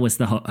was. That was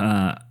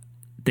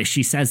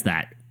she says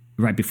that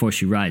right before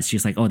she rides.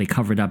 She's like, oh, they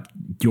covered up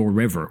your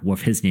river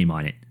with his name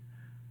on it.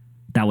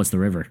 That was the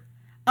river.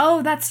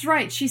 Oh, that's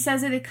right. She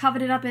says that they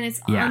covered it up and it's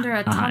under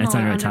a tunnel. It's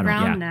under a tunnel,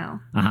 underground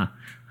now.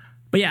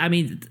 But yeah, I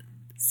mean...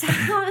 So,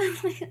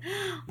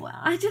 well,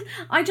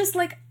 I just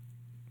like...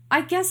 I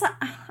guess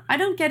I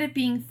don't get it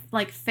being,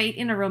 like, fate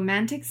in a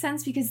romantic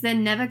sense because they're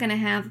never going to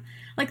have...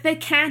 Like, they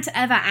can't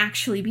ever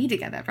actually be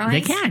together, right?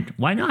 They can't.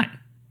 Why not?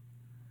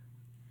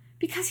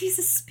 Because he's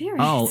a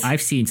spirit. Oh,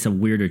 I've seen some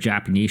weirder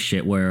Japanese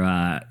shit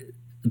where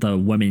the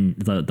woman,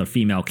 the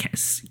female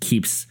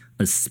keeps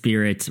a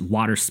spirit,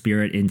 water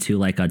spirit into,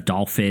 like, a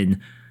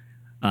dolphin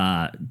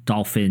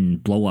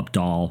blow-up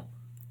doll.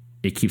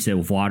 It keeps it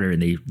with water, and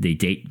they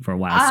date for a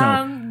while.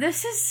 So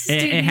this is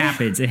stupid. It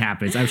happens. It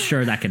happens. I'm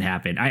sure that can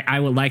happen. I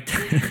would like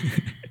to.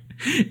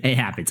 It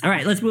happens. All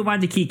right, let's move on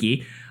to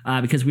Kiki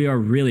because we are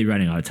really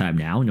running out of time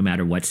now. No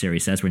matter what Sari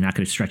says, we're not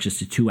going to stretch this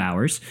to 2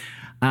 hours.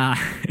 All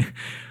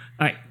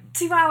right,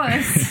 2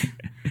 hours.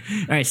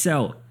 All right,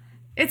 so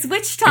it's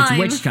witch time. It's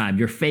witch time.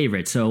 Your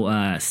favorite.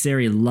 So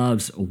Sari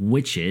loves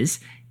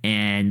witches.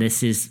 And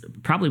this is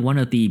probably one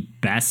of the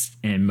best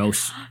and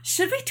most...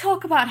 Should we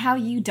talk about how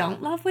you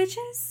don't love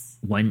witches?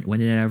 when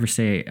did I ever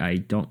say I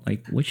don't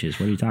like witches?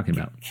 What are you talking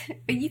about?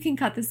 You can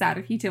cut this out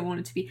if you don't want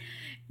it to be.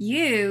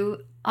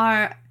 You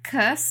are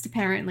cursed,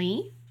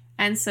 apparently,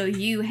 and so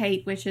you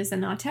hate witches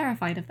and are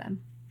terrified of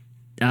them.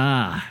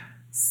 Ah.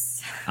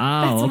 That's what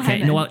I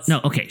okay. meant.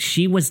 No, okay.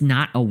 She was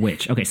not a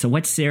witch. Okay, so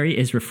what Sari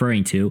is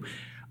referring to,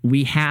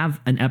 we have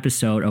an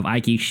episode of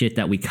iGeek Shit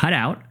that we cut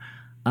out,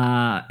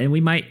 and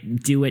we might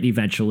do it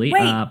eventually.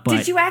 Wait,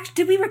 but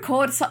did we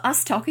record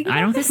us talking about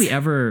I don't this? think we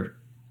ever.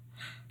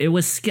 It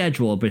was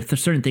scheduled, but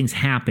certain things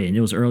happened.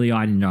 It was early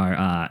on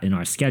in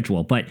our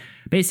schedule. But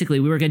basically,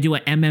 we were going to do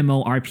an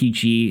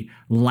MMORPG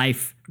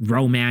life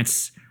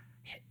romance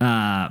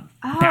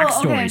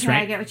backstories, okay,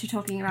 right? I get what you're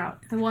talking about.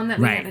 The one that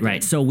we never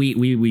Right. did. So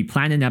we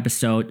planned an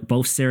episode.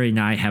 Both Sarah and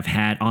I have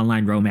had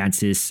online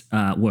romances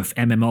with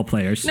MMO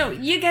players. No,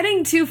 you're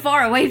getting too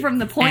far away from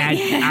the point. And,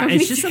 here.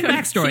 it's We just a should go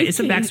backstory. It's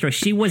a keep it. backstory.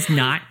 She was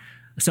not.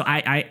 So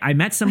I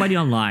met somebody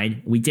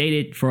online. We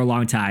dated for a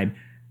long time,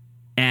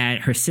 and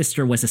her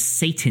sister was a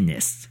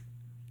Satanist,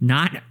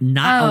 not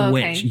a okay.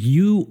 witch.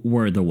 You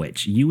were the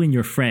witch. You and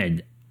your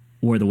friend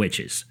were the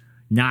witches,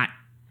 not.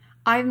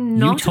 I'm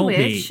not a told me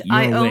witch. you're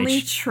I a only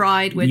witch.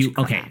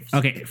 witchcraft.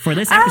 Okay. For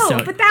this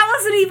episode, Oh, but that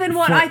wasn't even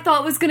what For- I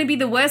thought was going to be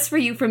the worst for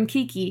you from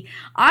Kiki.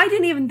 I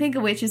didn't even think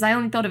of witches. I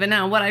only thought of it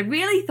now. What I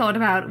really thought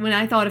about when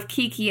I thought of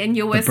Kiki and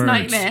your worst birds.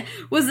 nightmare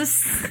was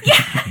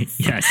yes.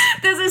 yes.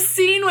 There's a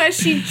scene where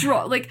she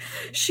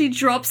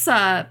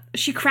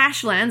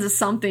crash lands or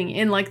something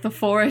in like the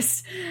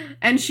forest,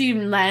 and she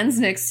lands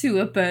next to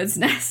a bird's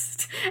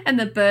nest, and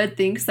the bird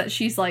thinks that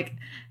she's like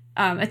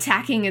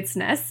attacking its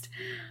nest,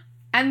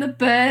 and the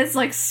birds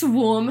like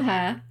swarm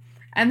her,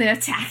 and they're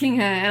attacking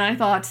her, and I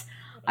thought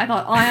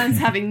Ion's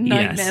having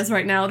Yes. nightmares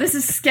right now. This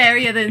is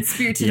scarier than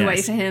Spirited Yes.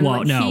 Away for him. Well,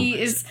 like, no. he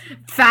is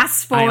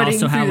fast I forwarding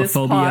also through have a this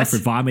phobia part. for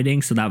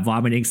vomiting, so that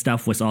vomiting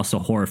stuff was also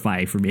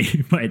horrifying for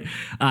me. But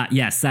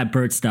yes, that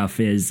bird stuff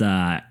is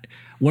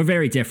we're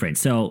very different.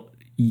 So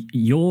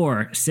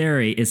your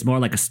Sari is more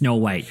like a Snow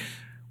White,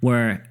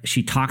 where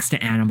she talks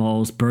to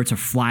animals, birds are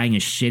flying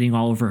and shitting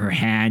all over her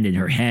hand and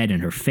her head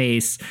and her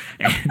face.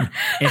 And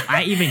if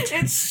I even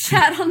It's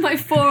shat on my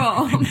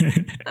forearm.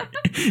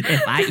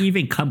 if I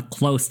even come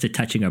close to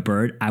touching a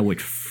bird, I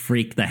would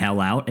freak the hell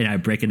out and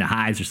I'd break into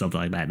hives or something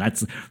like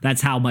that.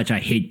 That's how much I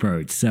hate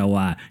birds.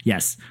 So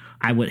yes,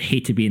 I would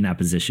hate to be in that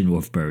position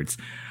with birds.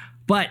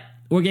 But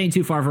we're getting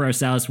too far for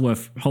ourselves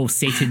with whole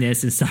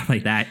Satanists and stuff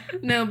like that.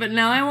 No, but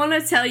now I want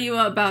to tell you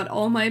about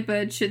all my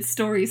bird shit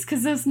stories,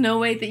 because there's no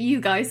way that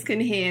you guys can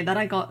hear that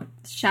I got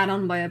shat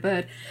on by a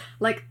bird.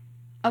 Like,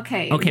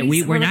 okay,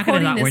 we're not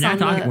going to we're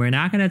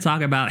not going to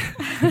talk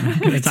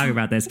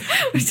about this.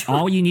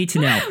 All you need to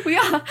know, We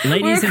are.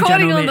 ladies We're and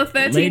recording gentlemen, on the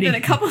 13th in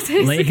a couple of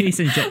days. ladies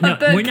and A gentlemen,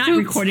 bird we're not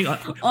pooped recording. on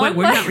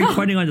We're my not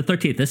recording on the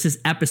 13th. This is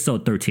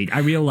episode 13. I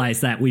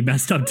realize that we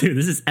messed up too.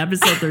 This is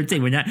episode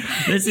 13. We're not.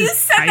 This You is.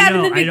 said I that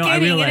know. in the I know. I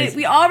beginning, and realize.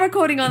 we are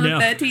recording on the No.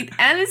 13th,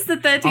 and it's the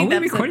 13th Are we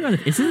episode. recording on?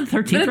 Is it the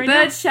 13th The right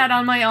bird now? shat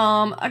on my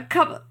arm. A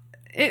couple.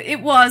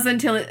 It was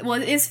until it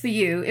is for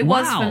you. It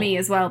was Wow. for me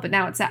as well, but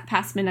now it's at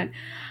past midnight.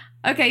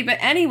 Okay, but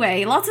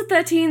anyway, lots of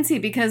 13s here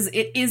because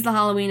it is the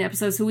Halloween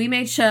episode, so we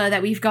made sure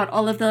that we've got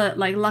all of the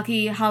like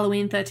lucky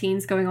Halloween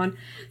 13s going on.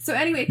 So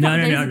anyway, a couple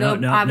days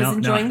ago, I was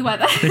enjoying the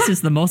weather. This is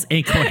the most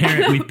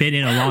incoherent we've been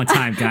in a long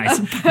time, guys.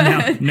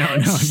 No.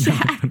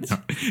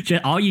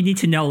 Just all you need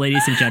to know,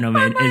 ladies and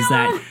gentlemen, is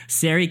that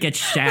Sari gets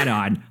shat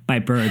on by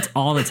birds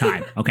all the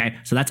time. Okay,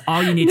 so that's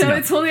all you need to know. No,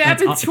 it's only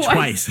That's happened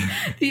twice.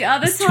 The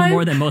other That's time two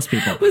more than most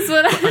people. was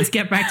when Let's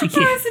get back to Kiki.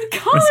 when I was in Let's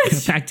college.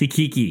 get back to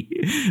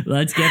Kiki.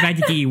 Let's get back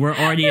to Kiki. We're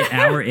already an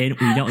hour in.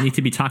 We don't need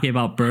to be talking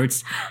about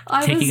birds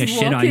I taking a was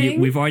shit on you. walking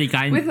We've already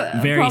gotten with,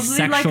 very probably like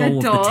sexual a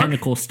with the dog,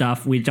 tentacle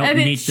stuff. We don't And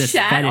need it this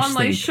shat fetish on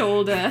my thing.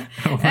 shoulder,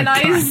 Oh my and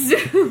I God.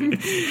 zoomed.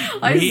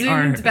 I We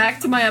zoomed are- back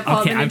to my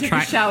apartment and took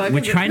a shower. We're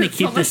 'cause it trying to was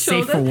keep on my this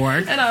safe for shoulder,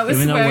 work, and I was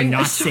even though we're wearing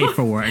not a safe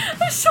for work.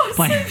 short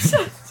But- sleeve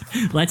shirt.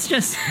 Let's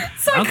just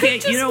So I okay. could You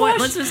just know what? watch-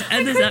 Let's just I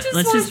end this. could just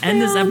Let's just watch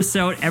end this film.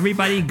 episode.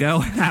 Everybody, go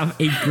have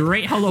a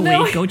great Halloween.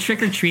 No. Go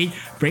trick or treat.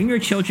 Bring your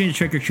children to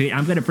trick or treat.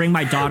 I'm gonna bring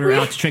my daughter We-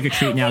 out to trick or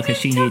treat now we because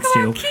she didn't needs talk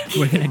to. about Kiki.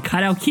 We're gonna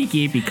cut out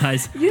Kiki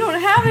because You don't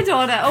have a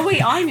daughter. Oh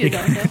wait, I'm your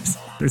daughter.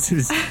 this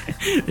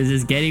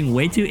is getting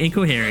way too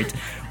incoherent.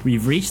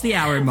 We've reached the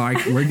hour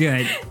mark. We're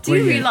good. Do We're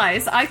you good.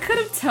 realize I could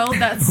have told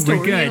that We're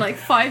story good. in like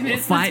 5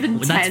 minutes? That's been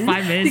 10 That's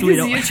 5 minutes. because We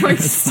don't. you're trying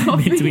to that's stop 5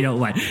 minutes me. we don't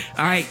want.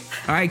 All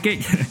right,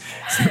 good.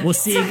 So we'll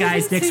see you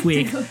guys Sorry, next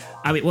week. dude.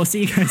 I mean, we'll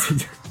see you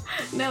guys.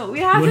 No, we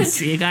haven't. We'll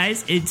see you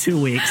guys in 2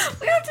 weeks.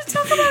 We have to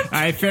talk about. All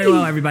right,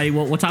 farewell, everybody.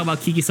 We'll talk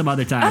about Kiki some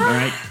other time.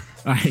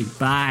 All right,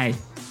 bye.